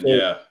dump, and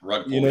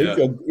rug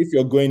pull. If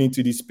you're going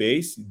into this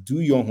space,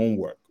 do your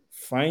homework.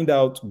 Find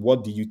out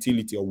what the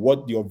utility or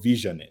what your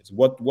vision is.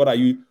 What are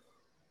you?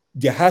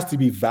 There has to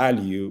be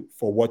value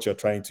for what you're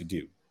trying to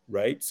do,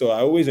 right? So I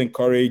always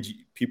encourage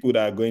people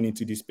that are going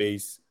into this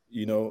space,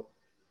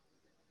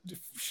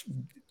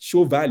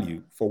 show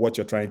value for what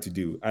you're trying to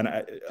do. And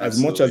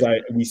as much as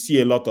we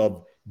see a lot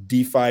of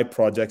DeFi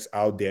projects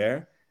out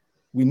there,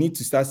 we need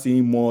to start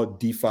seeing more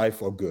DeFi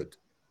for good,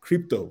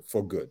 crypto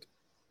for good,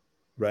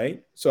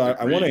 right? So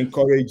I want to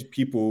encourage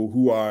people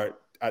who are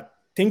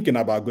thinking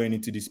about going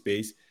into this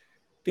space,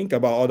 think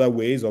about other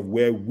ways of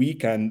where we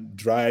can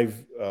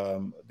drive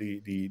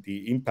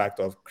the impact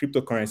of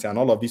cryptocurrency and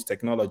all of these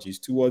technologies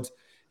towards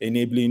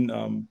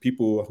enabling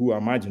people who are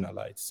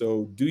marginalized.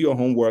 So do your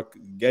homework,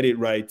 get it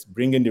right,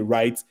 bring in the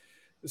right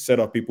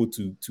set of people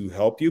to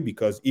help you,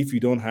 because if you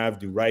don't have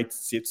the right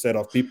set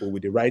of people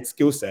with the right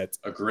skill set,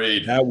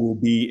 that will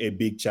be a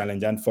big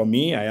challenge. And for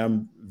me, I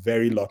am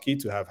very lucky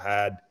to have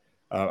had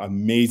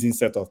amazing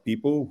set of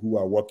people who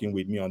are working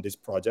with me on this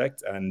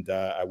project, and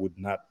I would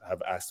not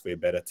have asked for a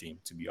better team,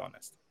 to be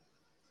honest.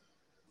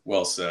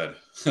 Well said.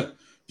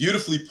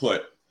 Beautifully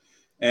put.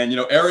 And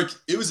Eric,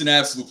 it was an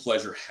absolute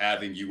pleasure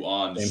having you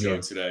on the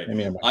show today.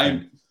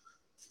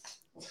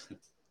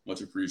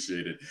 Much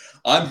appreciated.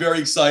 I'm very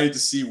excited to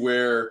see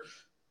where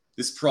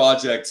this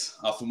project,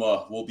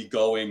 AFOMA, will be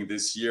going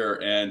this year.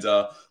 And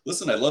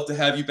listen, I'd love to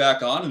have you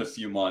back on in a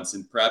few months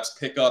and perhaps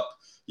pick up,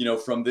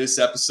 from this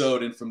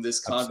episode and from this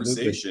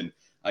conversation.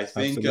 I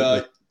think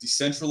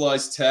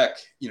decentralized tech,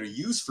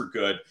 used for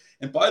good.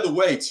 And by the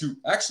way, to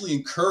actually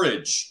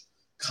encourage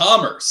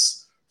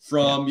commerce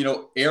from,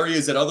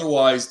 areas that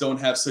otherwise don't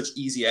have such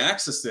easy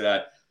access to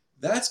that,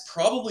 that's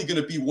probably going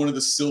to be one of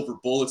the silver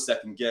bullets that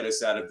can get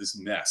us out of this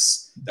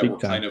mess that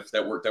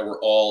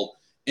we're all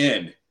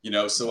in.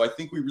 So I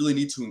think we really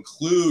need to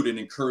include and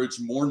encourage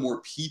more and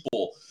more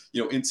people,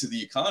 into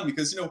the economy,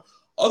 because,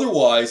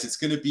 otherwise it's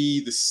going to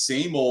be the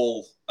same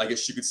old, I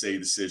guess you could say,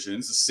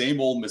 decisions, the same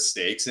old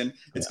mistakes, and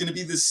it's going to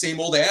be the same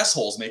old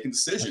assholes making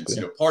decisions,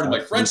 pardon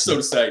my French, so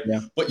to say.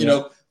 But,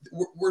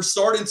 we're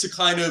starting to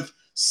kind of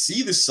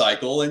see the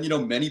cycle,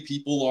 and, many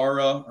people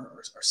are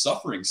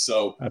suffering.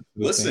 So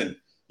listen,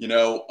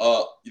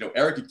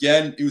 Eric,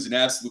 again, it was an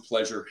absolute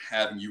pleasure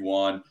having you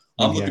on.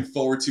 I'm looking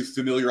forward to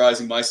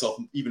familiarizing myself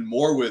even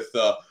more with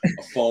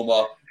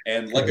AFOMA.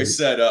 And like I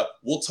said,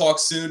 we'll talk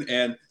soon,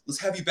 and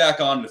let's have you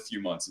back on in a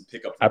few months and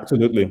pick up.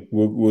 Absolutely.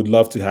 We'd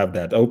love to have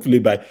that.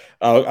 Hopefully,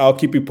 I'll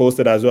keep you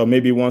posted as well.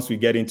 Maybe once we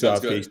get into our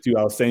phase 2,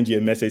 I'll send you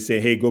a message, say,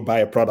 hey, go buy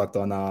a product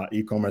on our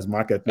e-commerce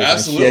marketplace.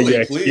 Absolutely.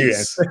 And share your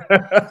experience.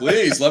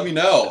 Please let me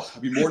know.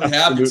 I'd be more than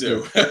happy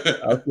to.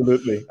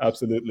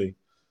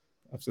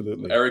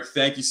 Absolutely. Eric,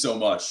 thank you so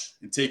much,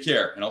 and take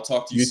care, and I'll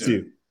talk to you soon.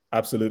 You too.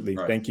 Absolutely.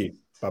 Right. Thank you.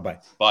 Bye-bye.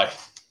 Bye.